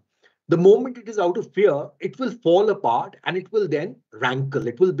senior. The moment it is out of fear, it will fall apart and it will then rankle.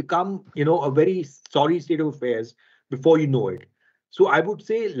 It will become, a very sorry state of affairs before you know it. So I would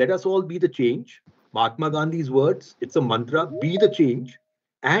say, let us all be the change. Mahatma Gandhi's words, it's a mantra, be the change.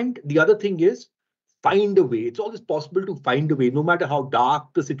 And the other thing is, find a way. It's always possible to find a way, no matter how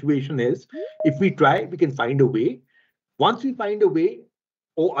dark the situation is. If we try, we can find a way. Once we find a way,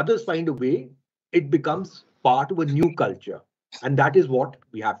 or others find a way, it becomes part of a new culture. And that is what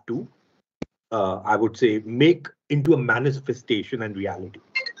we have to, I would say, make into a manifestation and reality.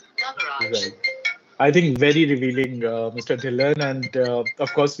 Right. I think very revealing, Mr. Dhillon. And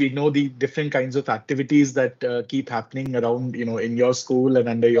of course, we know the different kinds of activities that keep happening around, in your school and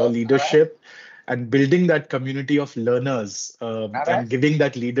under your leadership, and building that community of learners and giving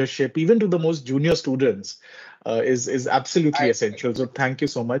that leadership even to the most junior students is absolutely essential. So thank you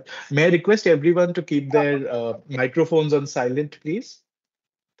so much. May I request everyone to keep their microphones on silent, please?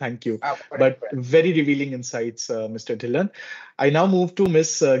 Thank you. But very revealing insights, Mr. Dhillon. I now move to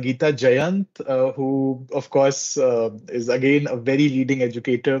Ms. Geeta Jayant, who, of course, is again a very leading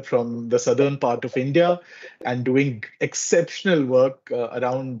educator from the southern part of India and doing exceptional work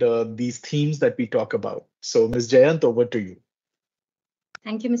around these themes that we talk about. So, Ms. Jayant, over to you.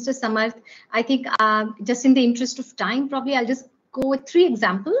 Thank you, Mr. Samarth. I think just in the interest of time, probably I'll just go with 3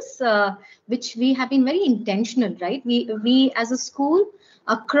 examples, which we have been very intentional, right? We as a school,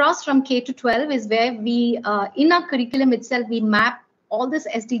 across from K to 12 is where we, in our curriculum itself, we map all this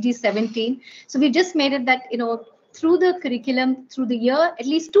SDG 17. So we just made it that, through the curriculum, through the year, at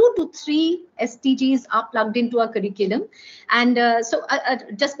least 2 to 3 SDGs are plugged into our curriculum. And so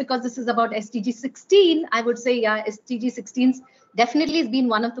just because this is about SDG 16, I would say, yeah, SDG 16 definitely has been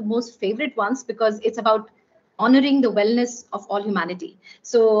one of the most favorite ones because it's about honoring the wellness of all humanity.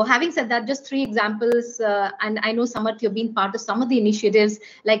 So having said that, just 3 examples, and I know Samarth, you've been part of some of the initiatives,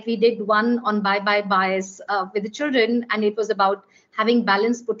 like we did one on bye-bye bias with the children, and it was about having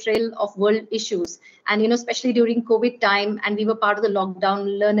balanced portrayal of world issues. And, especially during COVID time, and we were part of the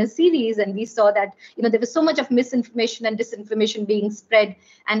lockdown learner series, and we saw that, there was so much of misinformation and disinformation being spread,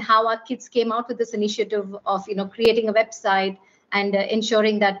 and how our kids came out with this initiative of, creating a website, and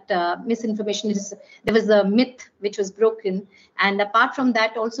ensuring that misinformation there was a myth which was broken. And apart from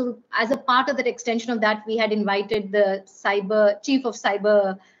that, also as a part of that extension of that, we had invited the chief of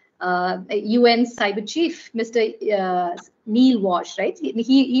cyber, UN cyber chief, Mr. Neil Walsh, right?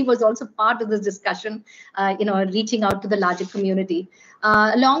 He was also part of this discussion, reaching out to the larger community.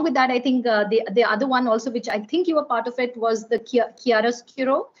 Along with that, I think the other one also, which I think you were part of it, was the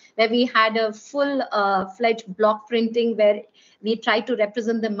chiaroscuro, where we had a full-fledged block printing where we tried to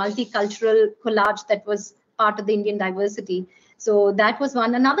represent the multicultural collage that was part of the Indian diversity. So that was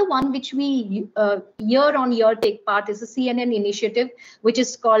one. Another one which we year on year take part is a CNN initiative, which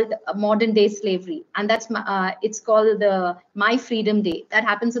is called Modern Day Slavery. And that's it's called the My Freedom Day. That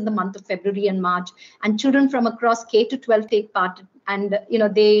happens in the month of February and March. And children from across K to 12 take part. And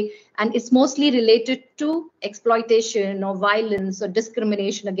it's mostly related to exploitation or violence or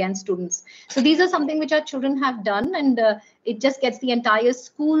discrimination against students. So these are something which our children have done, and it just gets the entire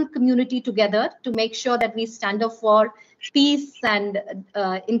school community together to make sure that we stand up for peace and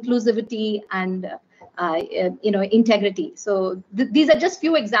inclusivity and integrity. So these are just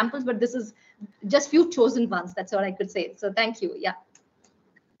few examples, but this is just few chosen ones. That's all I could say. So thank you. Yeah.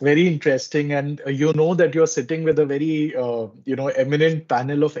 Very interesting. And you know that you're sitting with a very, eminent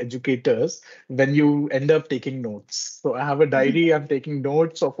panel of educators when you end up taking notes. So I have a diary, I'm taking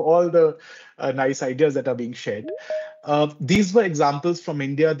notes of all the nice ideas that are being shared. These were examples from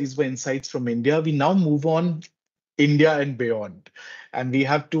India. These were insights from India. We now move on India and beyond. And we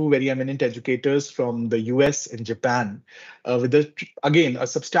have two very eminent educators from the US and Japan with, again, a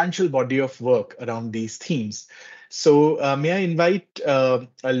substantial body of work around these themes. So may I invite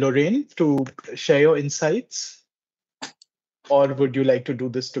Lorraine to share your insights? Or would you like to do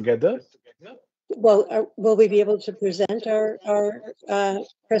this together? Well, will we be able to present our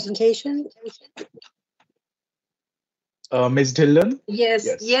presentation? Ms. Dhillon? Yes.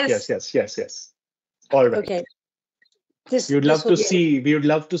 All right. Okay. We would love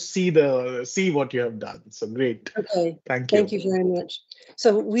to see what you have done. So great. Okay. Thank you. Thank you very much.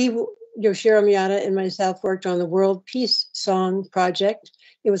 So Yoshiro Miyata and myself worked on the World Peace Song Project.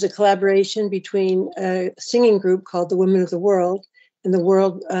 It was a collaboration between a singing group called the Women of the World and the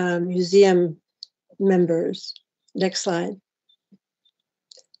World Museum members. Next slide.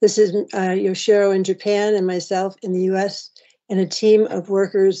 This is Yoshiro in Japan and myself in the US, and a team of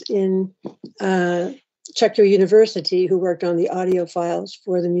workers in Chukyo University who worked on the audio files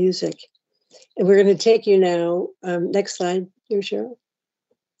for the music. And we're going to take you now, next slide, Yoshiro.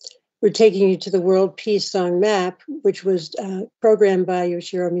 We're taking you to the World Peace Song Map, which was programmed by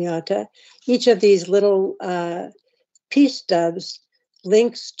Yoshiro Miyata. Each of these little peace stubs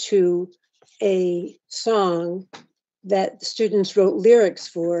links to a song that the students wrote lyrics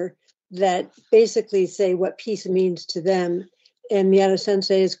for that basically say what peace means to them. And Miyata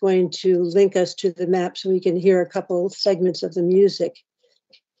Sensei is going to link us to the map so we can hear a couple segments of the music.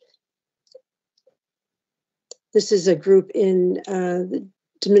 This is a group in the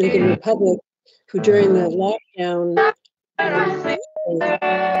Dominican Republic who during the lockdown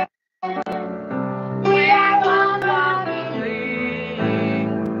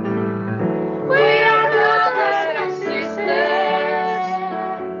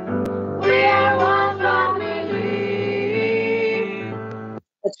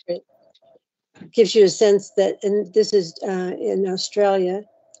That's great. Gives you a sense that, and this is in Australia,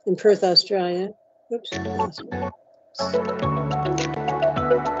 in Perth, Australia. Oops.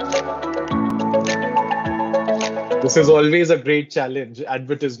 This is always a great challenge,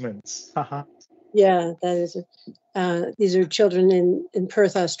 advertisements. Yeah, that is. These are children in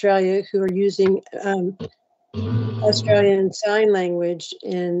Perth, Australia, who are using Australian Sign Language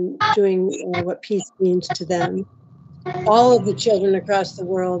and doing what peace means to them. All of the children across the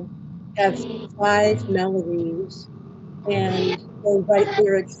world have 5 melodies, and they write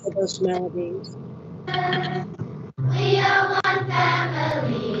lyrics for those melodies. We are one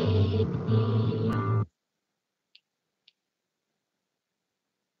family.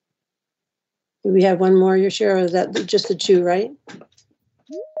 Do we have one more, Yoshiro? Is that just the 2, right?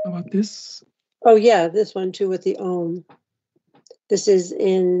 How about this? Oh yeah, this one too with the Om. This is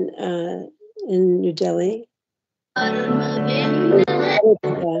in New Delhi. Oh,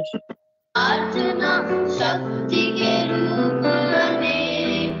 gosh.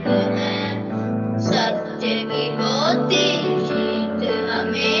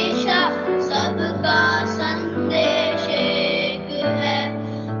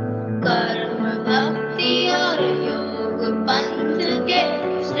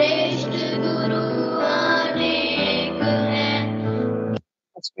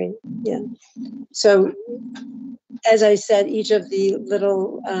 That's great. Yeah. So as I said, each of the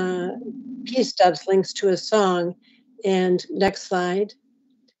little peace stubs links to a song. And next slide.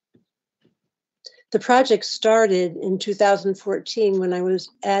 The project started in 2014 when I was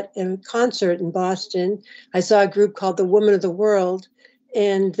at a concert in Boston. I saw a group called the Women of the World,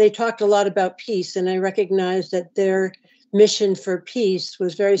 and they talked a lot about peace. And I recognized that their mission for peace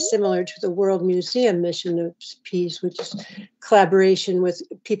was very similar to the World Museum mission of peace, which is collaboration with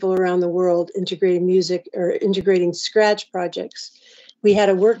people around the world, integrating music or integrating scratch projects. We had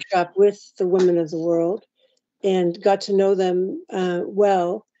a workshop with the Women of the World and got to know them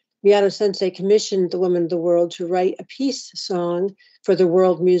well. Miyato Sensei commissioned the Women of the World to write a peace song for the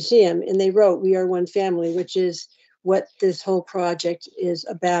World Museum, and they wrote "We Are One Family," which is what this whole project is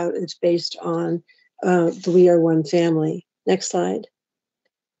about. It's based on the "We Are One Family." Next slide.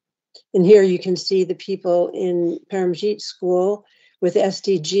 And here you can see the people in Paramjit School with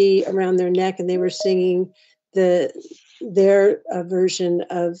SDG around their neck, and they were singing their version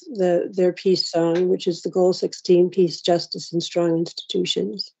of their peace song, which is the Goal 16, Peace, Justice, and Strong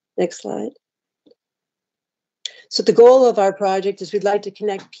Institutions. Next slide. So the goal of our project is we'd like to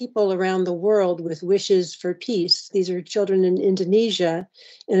connect people around the world with wishes for peace. These are children in Indonesia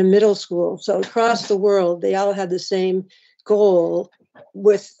in a middle school. So across the world, they all had the same goal,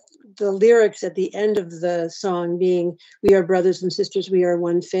 with the lyrics at the end of the song being, "We are brothers and sisters, we are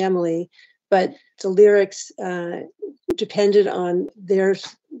one family." But the lyrics depended on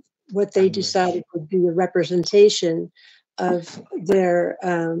what they decided would be a representation of their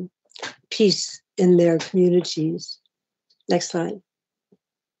peace in their communities. Next slide.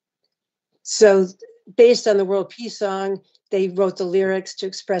 So based on the World Peace Song, they wrote the lyrics to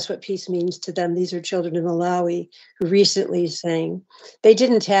express what peace means to them. These are children in Malawi who recently sang. They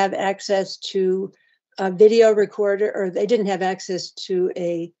didn't have access to a video recorder, or they didn't have access to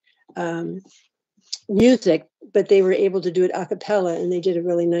a music, but they were able to do it a cappella, and they did a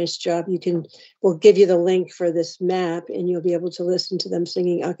really nice job. We'll give you the link for this map, and you'll be able to listen to them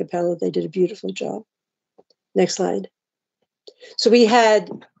singing a cappella. They did a beautiful job. Next slide. So we had,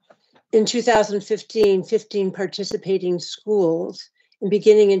 in 2015, 15 participating schools, and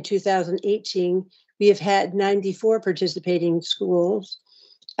beginning in 2018, we have had 94 participating schools.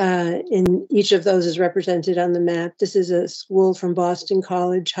 And each of those is represented on the map. This is a school from Boston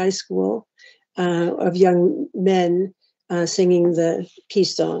College High School of young men singing the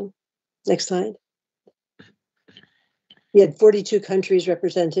peace song. Next slide. We had 42 countries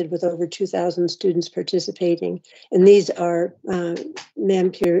represented with over 2,000 students participating. And these are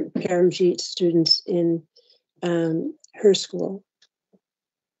Paramjit students in her school.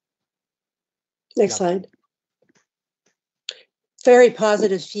 Next slide. Very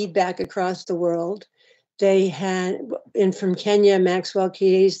positive feedback across the world. They had, and from Kenya, Maxwell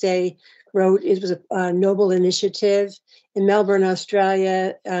Kiese wrote, it was a noble initiative. In Melbourne,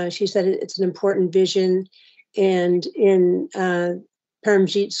 Australia, she said it's an important vision. And in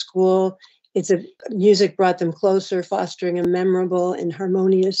Paramjit School, music brought them closer, fostering a memorable and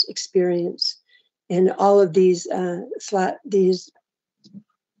harmonious experience. And all of these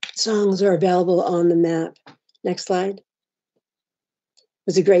songs are available on the map. Next slide. It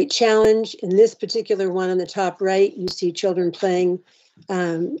was a great challenge. In this particular one on the top right, you see children playing,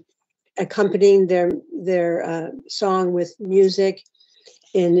 accompanying their song with music.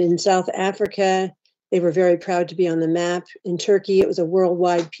 And in South Africa, they were very proud to be on the map. In Turkey, it was a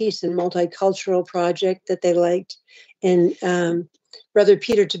worldwide peace and multicultural project that they liked. And Brother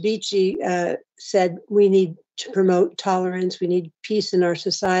Peter Tabichi said, we need to promote tolerance. We need peace in our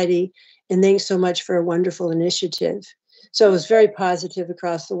society. And thanks so much for a wonderful initiative. So it was very positive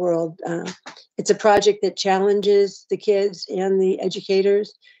across the world. It's a project that challenges the kids and the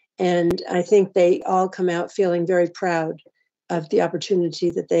educators. And I think they all come out feeling very proud of the opportunity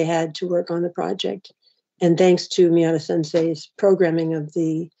that they had to work on the project. And thanks to Miyato Sensei's programming of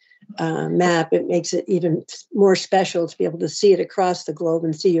the map, it makes it even more special to be able to see it across the globe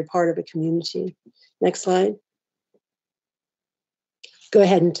and see you're part of a community. Next slide. Go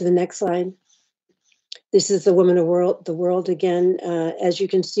ahead into the next slide. This is the Women of the World again. As you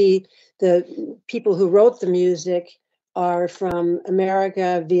can see, the people who wrote the music are from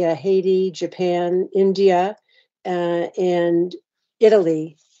America via Haiti, Japan, India, and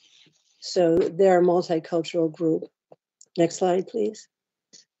Italy. So they're a multicultural group. Next slide, please.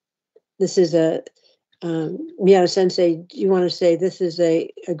 This is Miyato Sensei, do you want to say this is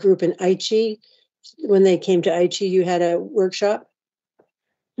a group in Aichi? When they came to Aichi, you had a workshop?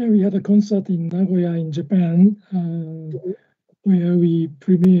 Yeah, we had a concert in Nagoya in Japan where we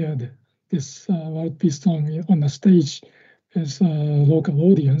premiered this World Peace song on the stage as a local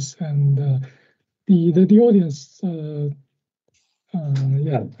audience. And the audience, yeah,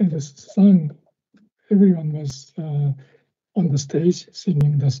 it was sung. Everyone was on the stage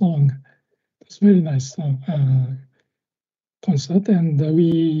singing the song. It's very nice concert, and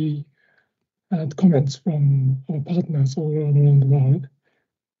we had comments from our partners all around the world.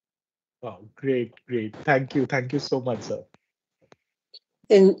 Wow, great, great. Thank you so much, sir.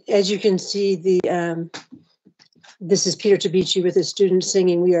 And as you can see, this is Peter Tabichi with his students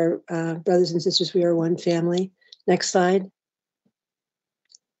singing, "We are brothers and sisters, we are one family." Next slide.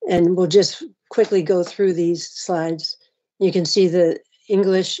 And we'll just quickly go through these slides. You can see the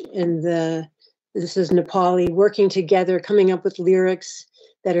English and this is Nepali working together, coming up with lyrics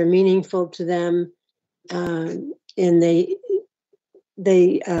that are meaningful to them. And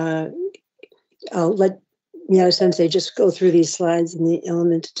I'll let Miyao-sensei just go through these slides in the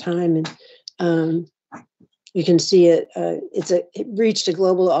element of time. And you can see it reached a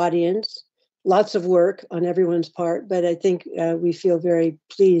global audience. Lots of work on everyone's part, but I think we feel very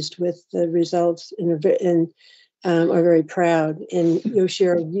pleased with the results and are very proud. And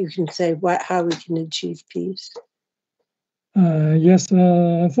Yoshiro, you can say how we can achieve peace. Yes,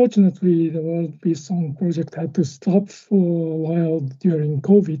 unfortunately, the World Peace Song Project had to stop for a while during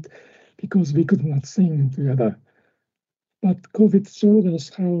COVID because we could not sing together. But COVID showed us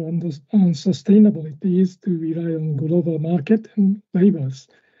how unsustainable it is to rely on global market and labors.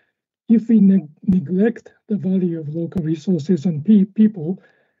 If we neglect the value of local resources and people,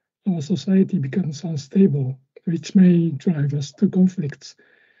 our society becomes unstable, which may drive us to conflicts.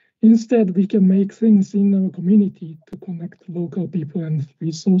 Instead, we can make things in our community to connect local people and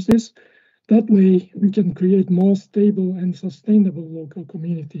resources. That way, we can create more stable and sustainable local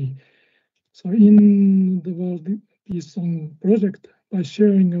community. So in the World Peace Song Project, by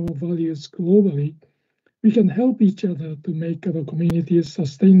sharing our values globally, we can help each other to make our communities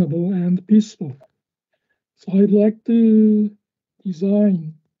sustainable and peaceful. So I'd like to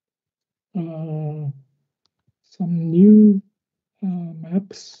design some new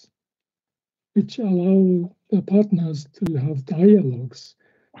maps which allow the partners to have dialogues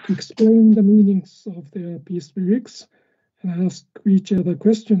to explain the meanings of their peace lyrics and ask each other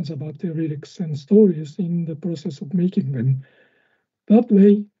questions about their lyrics and stories in the process of making them. That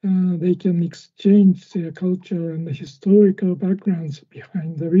way, they can exchange their culture and the historical backgrounds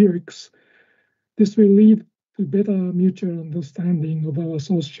behind the lyrics. This will lead to better mutual understanding of our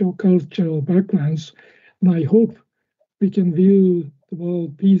socio-cultural backgrounds, and I hope we can view the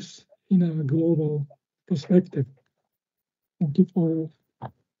world peace in a global perspective. Thank you for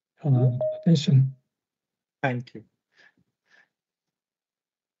attention. Thank you.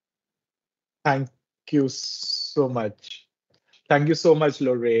 Thank you so much. Thank you so much,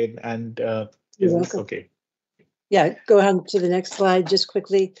 Lorraine. And is this okay? Yeah, go on to the next slide just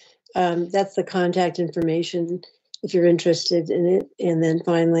quickly. That's the contact information if you're interested in it. And then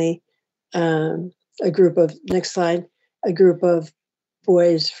finally, next slide, a group of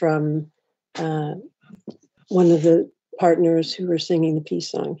boys from one of the partners who were singing the peace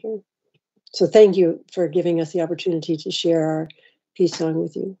song here. So thank you for giving us the opportunity to share our peace song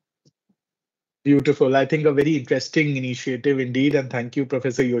with you. Beautiful. I think a very interesting initiative indeed. And thank you,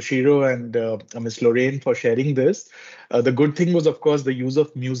 Professor Yoshiro and Ms. Lorraine for sharing this. The good thing was, of course, the use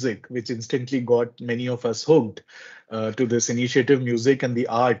of music, which instantly got many of us hooked to this initiative. Music and the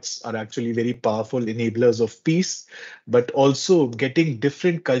arts are actually very powerful enablers of peace, but also getting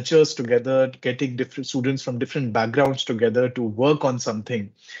different cultures together, getting different students from different backgrounds together to work on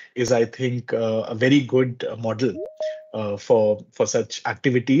something is, I think, a very good model for such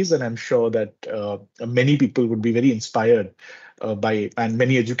activities, and I'm sure that many people would be very inspired and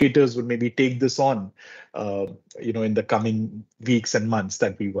many educators would maybe take this on, in the coming weeks and months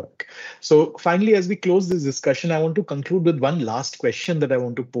that we work. So finally, as we close this discussion, I want to conclude with one last question that I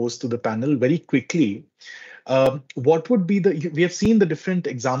want to pose to the panel very quickly. What would be we have seen the different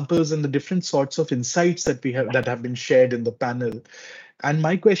examples and the different sorts of insights that have been shared in the panel. And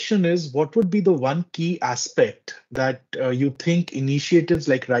my question is, what would be the one key aspect that you think initiatives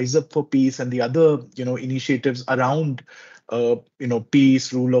like RiseUp4Peace and the other, initiatives around,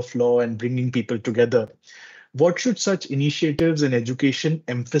 peace, rule of law, and bringing people together, what should such initiatives in education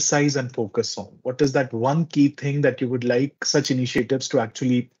emphasize and focus on? What is that one key thing that you would like such initiatives to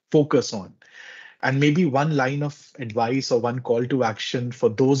actually focus on? And maybe one line of advice or one call to action for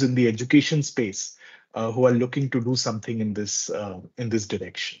those in the education space who are looking to do something in this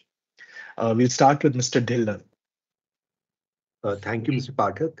direction. We'll start with Mr. Dhillon. Thank you, Mr.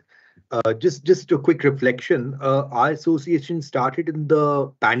 Pathak. Just a quick reflection. Our association started in the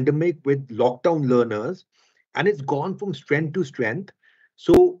pandemic with lockdown learners, and it's gone from strength to strength.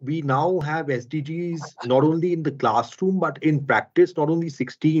 So we now have SDGs not only in the classroom, but in practice, not only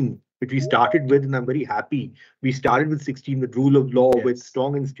 16, which we started with, and I'm very happy. We started with 16 with rule of law, with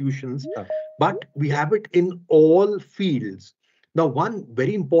strong institutions, but we have it in all fields. Now, one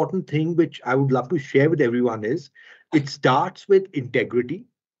very important thing which I would love to share with everyone is it starts with integrity.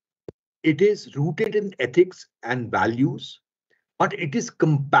 It is rooted in ethics and values, but it is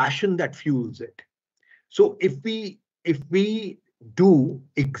compassion that fuels it. So if we do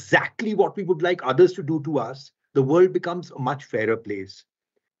exactly what we would like others to do to us, the world becomes a much fairer place.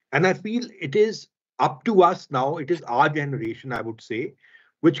 And I feel it is up to us now, it is our generation, I would say,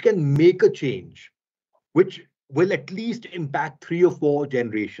 which can make a change, which will at least impact 3 or 4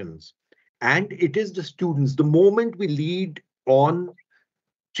 generations. And it is the students, the moment we lead on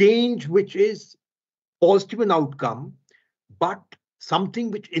change, which is positive in outcome, but something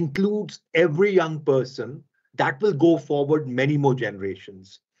which includes every young person, that will go forward many more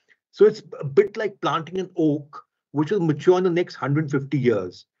generations. So it's a bit like planting an oak, which will mature in the next 150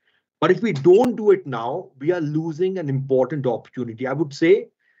 years. But if we don't do it now, we are losing an important opportunity. I would say,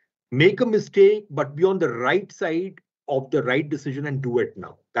 make a mistake, but be on the right side of the right decision and do it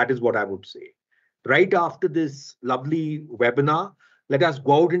now. That is what I would say. Right after this lovely webinar, let us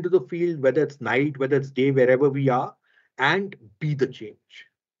go out into the field, whether it's night, whether it's day, wherever we are, and be the change.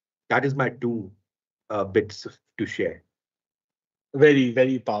 That is my 2 bits to share. Very,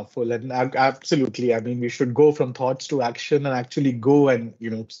 very powerful. And absolutely, I mean, we should go from thoughts to action and actually go and,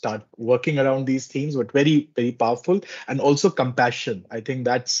 start working around these themes, but very, very powerful. And also compassion. I think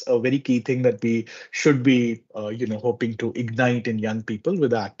that's a very key thing that we should be, hoping to ignite in young people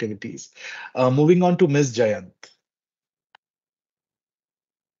with our activities. Moving on to Ms. Jayant.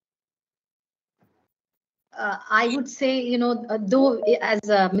 I would say, though, as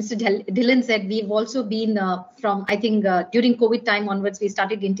Mr. Dhillon said, we've also been from, I think, during COVID time onwards, we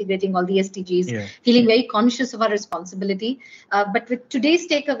started integrating all the SDGs, feeling very conscious of our responsibility. But with today's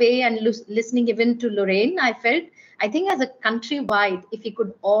takeaway and listening even to Lorraine, I think as a countrywide, if we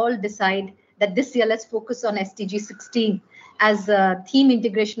could all decide that this year, let's focus on SDG 16 as a theme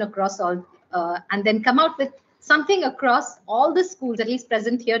integration across all, and then come out with something across all the schools, at least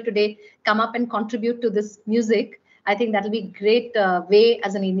present here today, come up and contribute to this music. I think that'll be a great way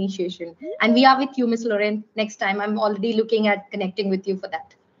as an initiation. And we are with you, Ms. Lorraine, next time. I'm already looking at connecting with you for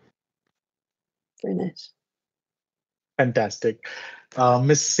that. Very nice. Fantastic.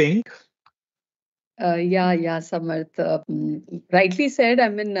 Ms. Singh? Yeah, Samarth. Rightly said. I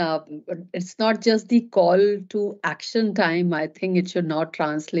mean, it's not just the call to action time. I think it should not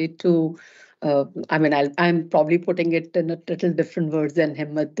translate to, I'm probably putting it in a little different words than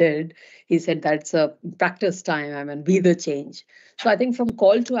Himmat did. He said that's a practice time. Be the change. So I think from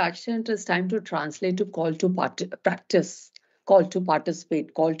call to action, it is time to translate to call to practice, call to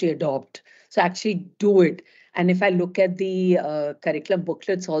participate, call to adopt. So actually do it. And if I look at the curriculum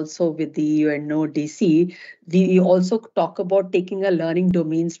booklets also with the UNODC, we also talk about taking a learning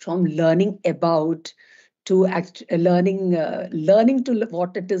domains from learning about to learning to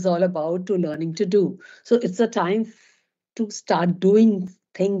what it is all about to learning to do. So it's a time to start doing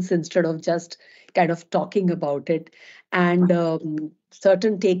things instead of just kind of talking about it. And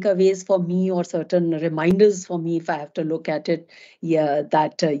certain takeaways for me or certain reminders for me, if I have to look at it,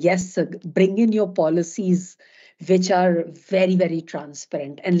 yes, bring in your policies which are very, very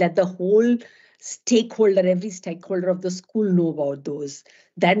transparent and let the whole every stakeholder of the school know about those.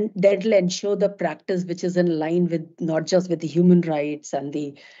 Then that'll ensure the practice which is in line with not just with the human rights and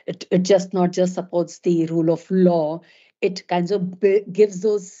it just not just supports the rule of law. It kind of gives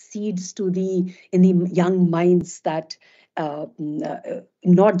those seeds in the young minds that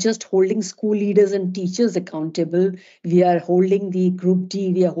not just holding school leaders and teachers accountable, we are holding the group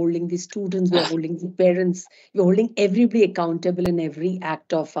D, we are holding the students, we are holding the parents, we are holding everybody accountable in every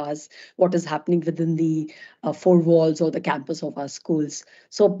act of us, what is happening within the 4 walls or the campus of our schools.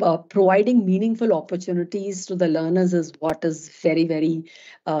 So providing meaningful opportunities to the learners is what is very, very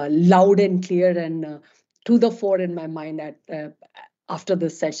loud and clear and to the fore in my mind after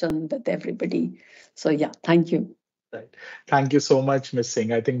this session with everybody. So yeah, thank you. Right. Thank you so much, Ms.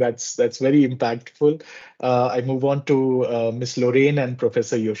 Singh. I think that's very impactful. I move on to Ms. Lorraine and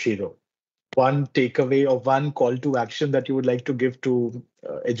Professor Yoshiro. One takeaway or one call to action that you would like to give to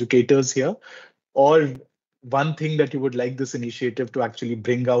educators here, or one thing that you would like this initiative to actually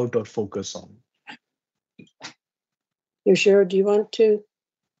bring out or focus on. Yoshiro, do you want to?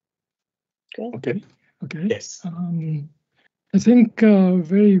 Okay. Yes. I think a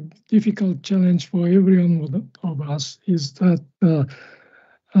very difficult challenge for every one of us is that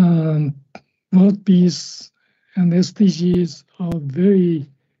world peace and SDGs are very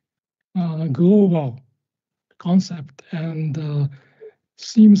global concept and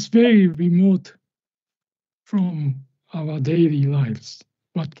seems very remote from our daily lives,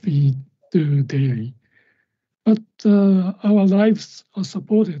 what we do daily. But our lives are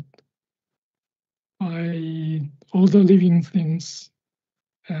supported by all the living things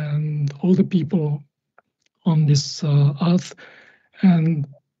and all the people on this earth. And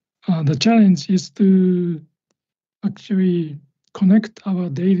the challenge is to actually connect our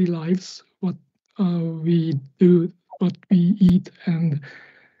daily lives, what we do, what we eat and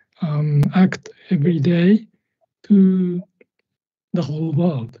act every day, to the whole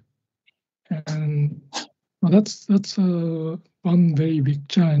world. And that's one very big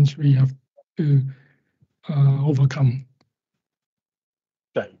challenge we have to overcome.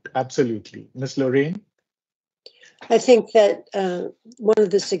 Right, absolutely. Ms. Lorraine? I think that one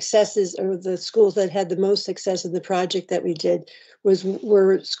of the successes, or the schools that had the most success in the project that we did,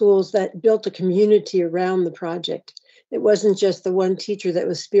 were schools that built a community around the project. It wasn't just the one teacher that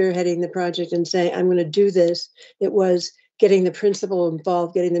was spearheading the project and saying, I'm going to do this. It was getting the principal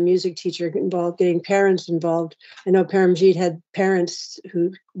involved, getting the music teacher involved, getting parents involved. I know Paramjeet had parents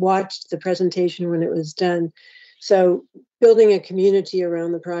who watched the presentation when it was done. So building a community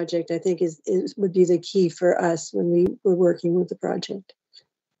around the project, I think, would be the key for us when we were working with the project.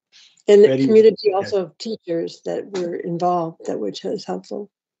 And the community also of teachers that were involved, which was helpful.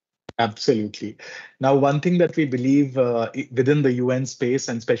 Absolutely. Now, one thing that we believe within the UN space,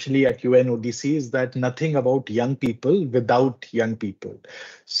 and especially at UNODC, is that nothing about young people without young people.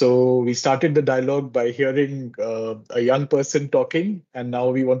 So we started the dialogue by hearing a young person talking, and now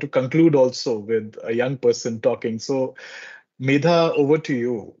we want to conclude also with a young person talking. So Medha, over to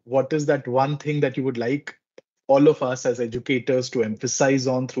you. What is that one thing that you would like all of us as educators to emphasize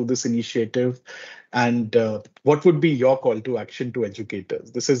on through this initiative? And what would be your call to action to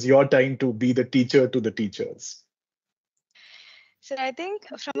educators? This is your time to be the teacher to the teachers. So I think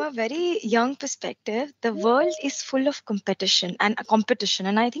from a very young perspective, the world is full of competition. And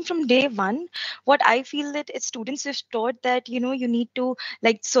I think from day one, what I feel that students have taught that, you need to,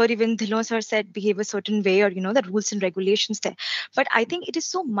 like when Dhillon sir said, behave a certain way, or, the rules and regulations there. But I think it is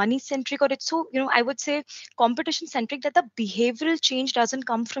so money centric, or it's so, I would say competition centric, that the behavioral change doesn't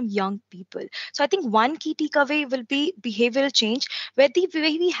come from young people. So I think one key takeaway will be behavioral change, where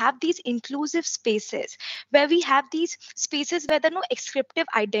we have these inclusive spaces, where we have these spaces where there are no descriptive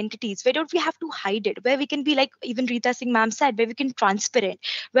identities, where don't we have to hide it, where we can be, like even Rita Singh ma'am said, where we can transparent,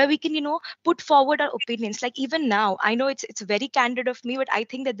 where we can put forward our opinions. Like even now, I know it's very candid of me, but I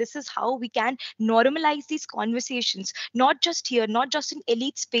think that this is how we can normalize these conversations, not just here, not just in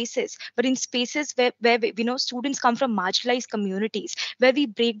elite spaces, but in spaces where students come from marginalized communities, where we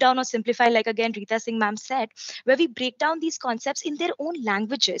break down or simplify, like again Rita Singh ma'am said, where we break down these concepts in their own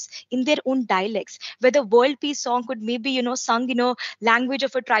languages, in their own dialects, where the world peace song could maybe sung language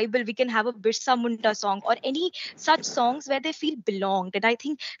of a tribal, we can have a Birsa Munda song, or any such songs where they feel belonged. And I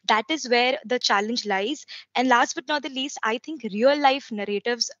think that is where the challenge lies. And last but not the least, I think real life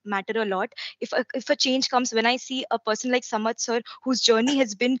narratives matter a lot. If a change comes, when I see a person like Samad sir, whose journey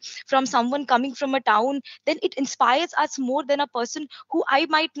has been from someone coming from a town, then it inspires us more than a person who I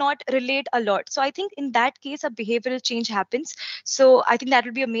might not relate a lot. So I think in that case, a behavioral change happens. So I think that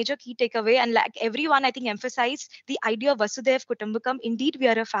will be a major key takeaway. And like everyone, I think emphasize the idea of Vasudev Kutumbakam. Indeed, we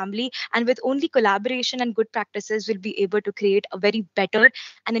are a family, and with only collaboration and good practices, we'll be able to create a very better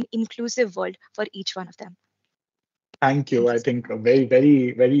and an inclusive world for each one of them. Thank you. I think very,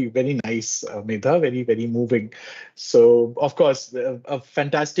 very, very, very nice, Medha. Very, very moving. So, of course, a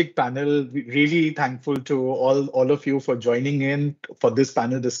fantastic panel. Really thankful to all of you for joining in for this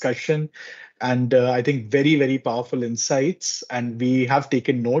panel discussion. And I think very, very powerful insights. And we have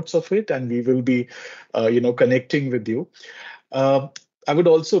taken notes of it, and we will be, connecting with you. I would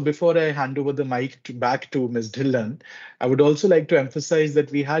also, before I hand over the mic back to Ms. Dhillon, I would also like to emphasize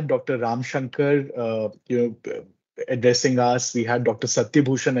that we had Dr. Ram Shankar, addressing us. We had Dr.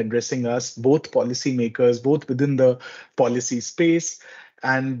 Satyabhushan addressing us, both policymakers, both within the policy space.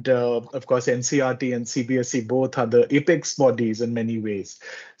 And of course, NCRT and CBSE both are the apex bodies in many ways.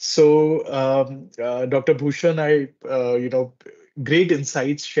 So, Dr. Bhushan, great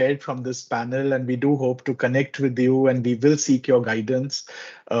insights shared from this panel, and we do hope to connect with you, and we will seek your guidance.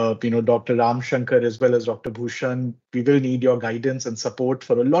 Dr. Ram Shankar as well as Dr. Bhushan, we will need your guidance and support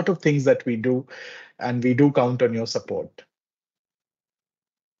for a lot of things that we do, and we do count on your support.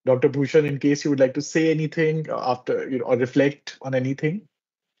 Dr. Bhushan, in case you would like to say anything after, or reflect on anything.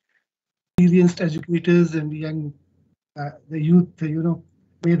 Experienced educators and young, the youth,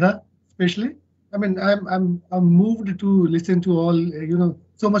 Medha, especially. I mean, I'm moved to listen to all,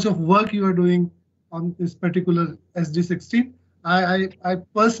 so much of work you are doing on this particular SD16. I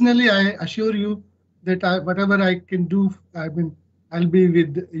personally, I assure you that whatever I can do, I mean, I'll be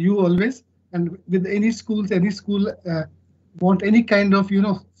with you always. And with any school want any kind of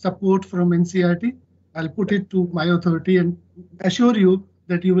support from NCERT, I'll put it to my authority and assure you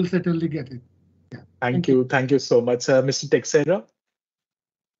that you will certainly get it. Yeah. Thank you. Thank you so much, Mr. Texera.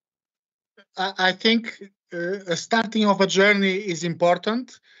 I think starting of a journey is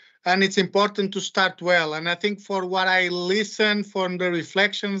important, and it's important to start well. And I think for what I listened, from the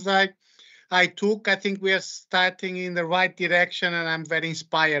reflections I took, I think we are starting in the right direction, and I'm very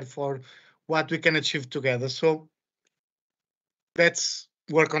inspired for what we can achieve together. So let's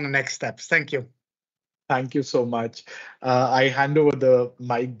work on the next steps. Thank you. Thank you so much. I hand over the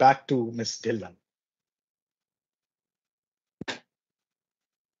mic back to Ms. Dhillon.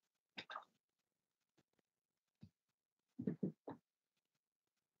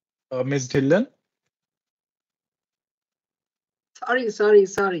 Ms. Dhillon?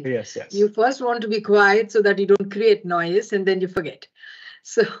 Sorry. Yes. You first want to be quiet so that you don't create noise, and then you forget.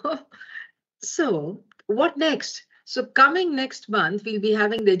 So what next? So coming next month, we'll be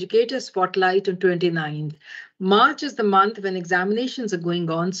having the Educator Spotlight on 29th. March is the month when examinations are going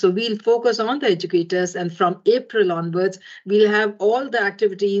on, so we'll focus on the educators, and from April onwards, we'll have all the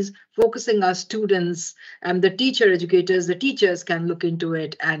activities focusing our students and the educators. The teachers can look into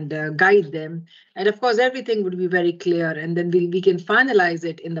it and guide them. And of course, everything would be very clear, and then we can finalize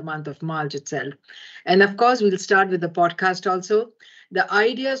it in the month of March itself. And of course, we'll start with the podcast also. The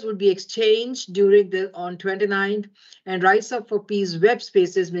ideas would be exchanged on 29th, and RiseUp4Peace web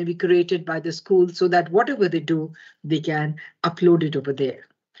spaces may be created by the school so that whatever they do, they can upload it over there.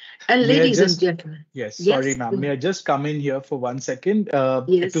 And ladies and gentlemen. Yes, sorry, ma'am. May I just come in here for 1 second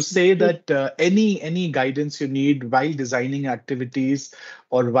to say that any guidance you need while designing activities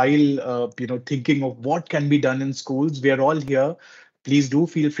or while thinking of what can be done in schools, we are all here. Please do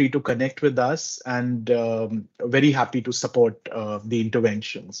feel free to connect with us, and very happy to support the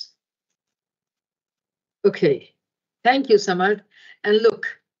interventions. Okay, thank you, Samar. And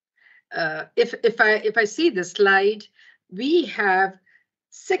look, if I see the slide, we have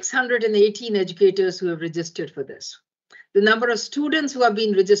 618 educators who have registered for this. The number of students who have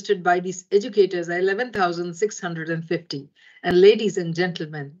been registered by these educators are 11,650. And ladies and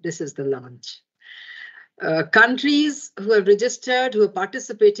gentlemen, this is the launch. Countries who have registered, who are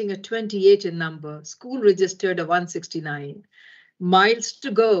participating, are 28 in number. School registered are 169. Miles to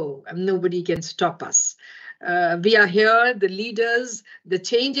go, and nobody can stop us. We are here, the leaders, the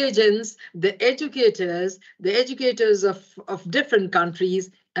change agents, the educators of different countries,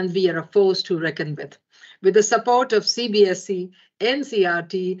 and we are a force to reckon with. With the support of CBSE,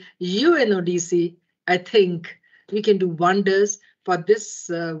 NCERT, UNODC, I think we can do wonders for this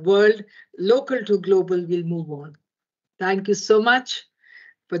world. Local to global will move on. Thank you so much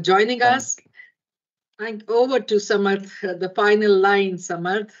for joining us. Over to Samarth, the final line,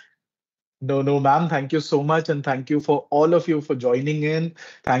 Samarth. No, ma'am. Thank you so much. And thank you for all of you for joining in.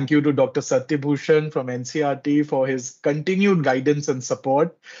 Thank you to Dr. Satyabhushan from NCERT for his continued guidance and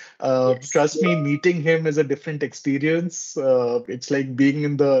support. Trust me, meeting him is a different experience. It's like being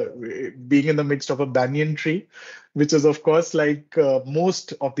in the midst of a banyan tree, which is, of course, like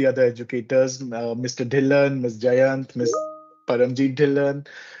most of the other educators, Mr. Dhillon, Ms. Jayant, Ms. Paramjeet Dhillon,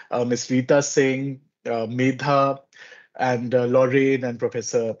 Ms. Rita Singh, Medha, and Lorraine and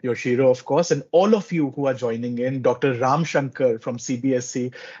Professor Yoshiro, of course, and all of you who are joining in. Dr. Ram Shankar from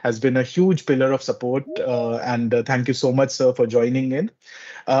CBSE has been a huge pillar of support, and thank you so much, sir, for joining in.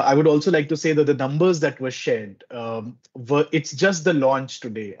 I would also like to say that the numbers that were shared, it's just the launch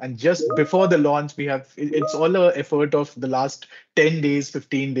today, and just before the launch, it's all an effort of the last 10 days,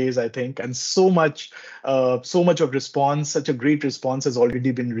 15 days, I think, and so much of response, such a great response has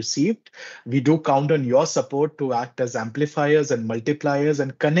already been received. We do count on your support to act as amplifiers and multipliers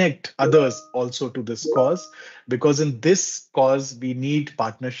and connect others also to this cause, because in this cause, we need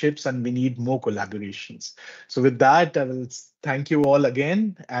partnerships and we need more collaborations. So with that, I will thank you all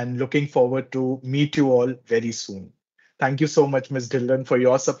again and looking forward to meet you all very soon. Thank you so much, Ms. Dhillon, for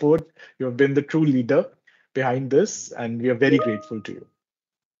your support. You have been the true leader behind this, and we are very grateful to you.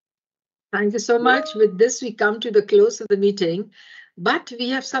 Thank you so much. With this, we come to the close of the meeting, but we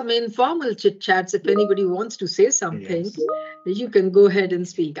have some informal chit chats. If anybody wants to say something, you can go ahead and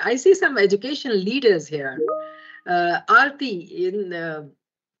speak. I see some education leaders here. Aarti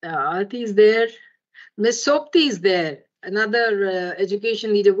is there. Ms. Sopti is there. Another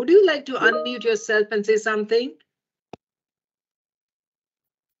education leader. Would you like to unmute yourself and say something?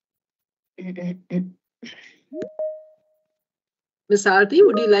 Ms. Aarti,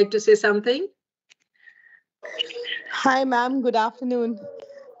 would you like to say something? Hi, ma'am. Good afternoon.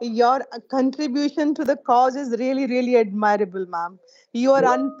 Your contribution to the cause is really, really admirable, ma'am. You are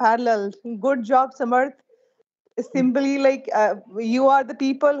unparalleled. Good job, Samarth. Simply like you are the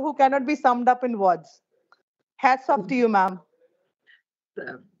people who cannot be summed up in words. Hats off to you, ma'am.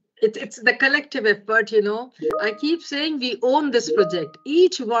 It's the collective effort, you know. I keep saying we own this project.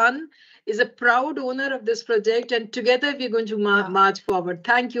 Each one is a proud owner of this project, and together we're going to march forward.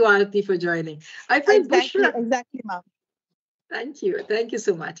 Thank you, Aarti, for joining. I find Bushra. Exactly, ma'am. Thank you. Thank you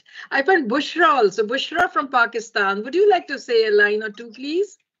so much. I find Bushra also. Bushra from Pakistan. Would you like to say a line or two,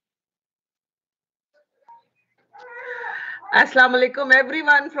 please? Assalamu alaikum,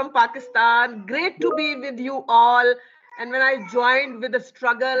 everyone from Pakistan. Great to be with you all. And when I joined with the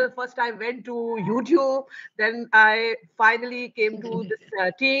struggle, first I went to YouTube, then I finally came to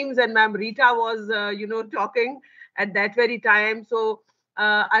this Teams, and Ma'am Rita was, talking at that very time. So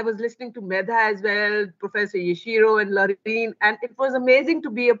I was listening to Medha as well, Professor Yashiro and Loreen, and it was amazing to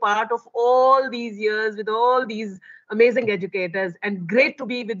be a part of all these years with all these amazing educators, and great to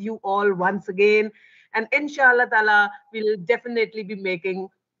be with you all once again. And inshallah ta'ala, we'll definitely be making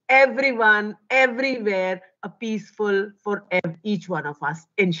everyone, everywhere, a peaceful for each one of us,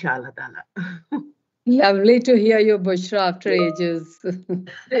 inshallah ta'ala. Lovely to hear you, Bushra, after ages.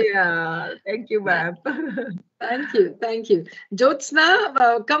 Yeah, thank you, ma'am. Thank you, thank you.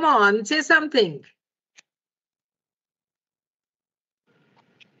 Jyotsna, come on, say something.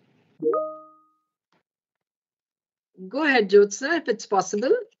 Go ahead, Jyotsna, if it's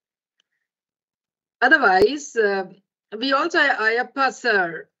possible. Otherwise, we also have Ayappa,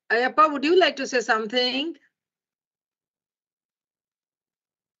 sir. Ayappa, would you like to say something?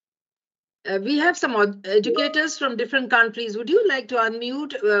 We have some educators from different countries. Would you like to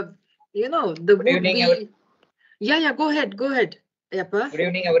unmute? The Good evening, Yeah, go ahead, Ayappa. Good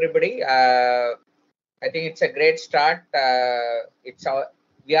evening, everybody. I think it's a great start.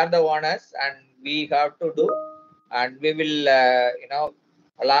 We are the owners, and we have to do, and we will,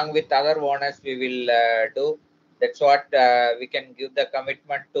 along with other owners, we will do. That's what we can give the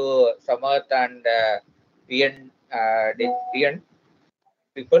commitment to Samarth and PN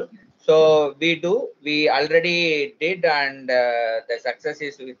people. So we already did, and the success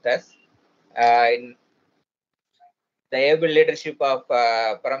is with us in the able leadership of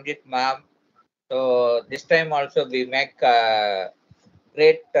Paramjit ma'am. So this time also we make a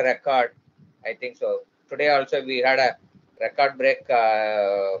great record, I think so. Today also we had a record break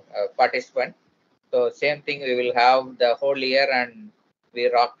participant. So same thing we will have the whole year, and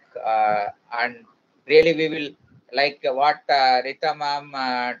we rock, and really we will, like what Rita ma'am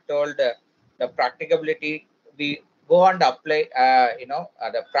told, the practicability, we go and apply,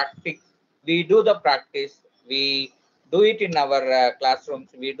 the practice, we do the practice, we do it in our classrooms,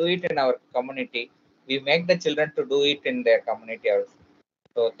 we do it in our community, we make the children to do it in their community also.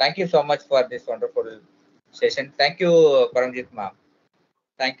 So thank you so much for this wonderful session. Thank you, Paramjit ma'am.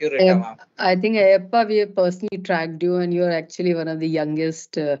 Thank you, Rita ma'am. I think, Ayappa, we have personally tracked you, and you're actually one of the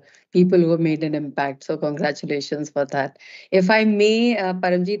youngest people who have made an impact. So congratulations for that. If I may,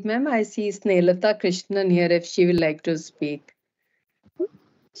 Paramjit ma'am, I see Snelata Krishnan here, if she will like to speak.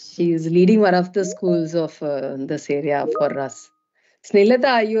 She is leading one of the schools of this area for us. Snelata,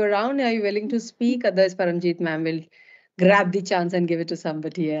 are you around? Are you willing to speak? Otherwise, Paramjit ma'am will grab the chance and give it to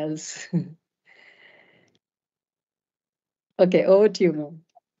somebody else. Okay, over to you, ma'am.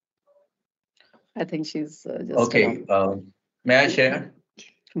 I think she's just okay. May I share?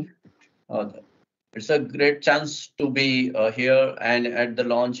 It's a great chance to be here, and at the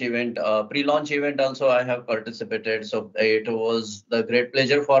launch event, pre-launch event also I have participated. So it was the great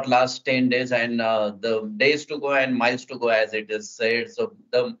pleasure for last 10 days, and the days to go and miles to go, as it is said. So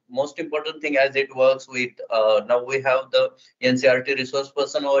the most important thing, as it works with, now we have the NCERT resource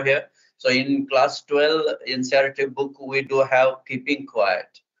person over here. So in class 12 NCERT book, we do have keeping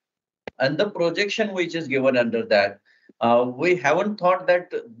quiet. And the projection which is given under that, we haven't thought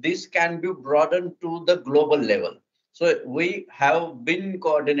that this can be broadened to the global level. So we have been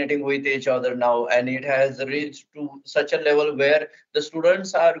coordinating with each other now, and it has reached to such a level where the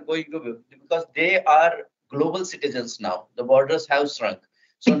students are going to be, because they are global citizens now. The borders have shrunk.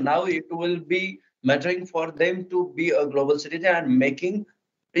 So now it will be mattering for them to be a global citizen and making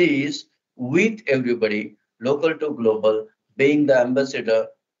peace with everybody, local to global, being the ambassador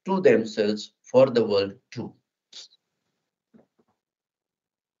to themselves for the world too.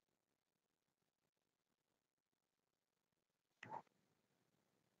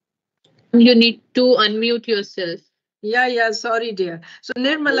 You need to unmute yourself. Yeah, sorry, dear. So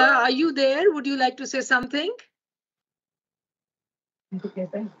Nirmala, are you there? Would you like to say something?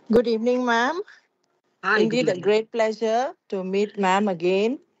 Good evening, ma'am. Hi, Indeed, a great pleasure to meet ma'am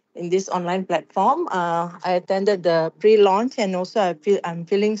again in this online platform. I attended the pre-launch and also I'm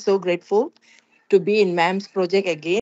feeling so grateful to be in ma'am's project again.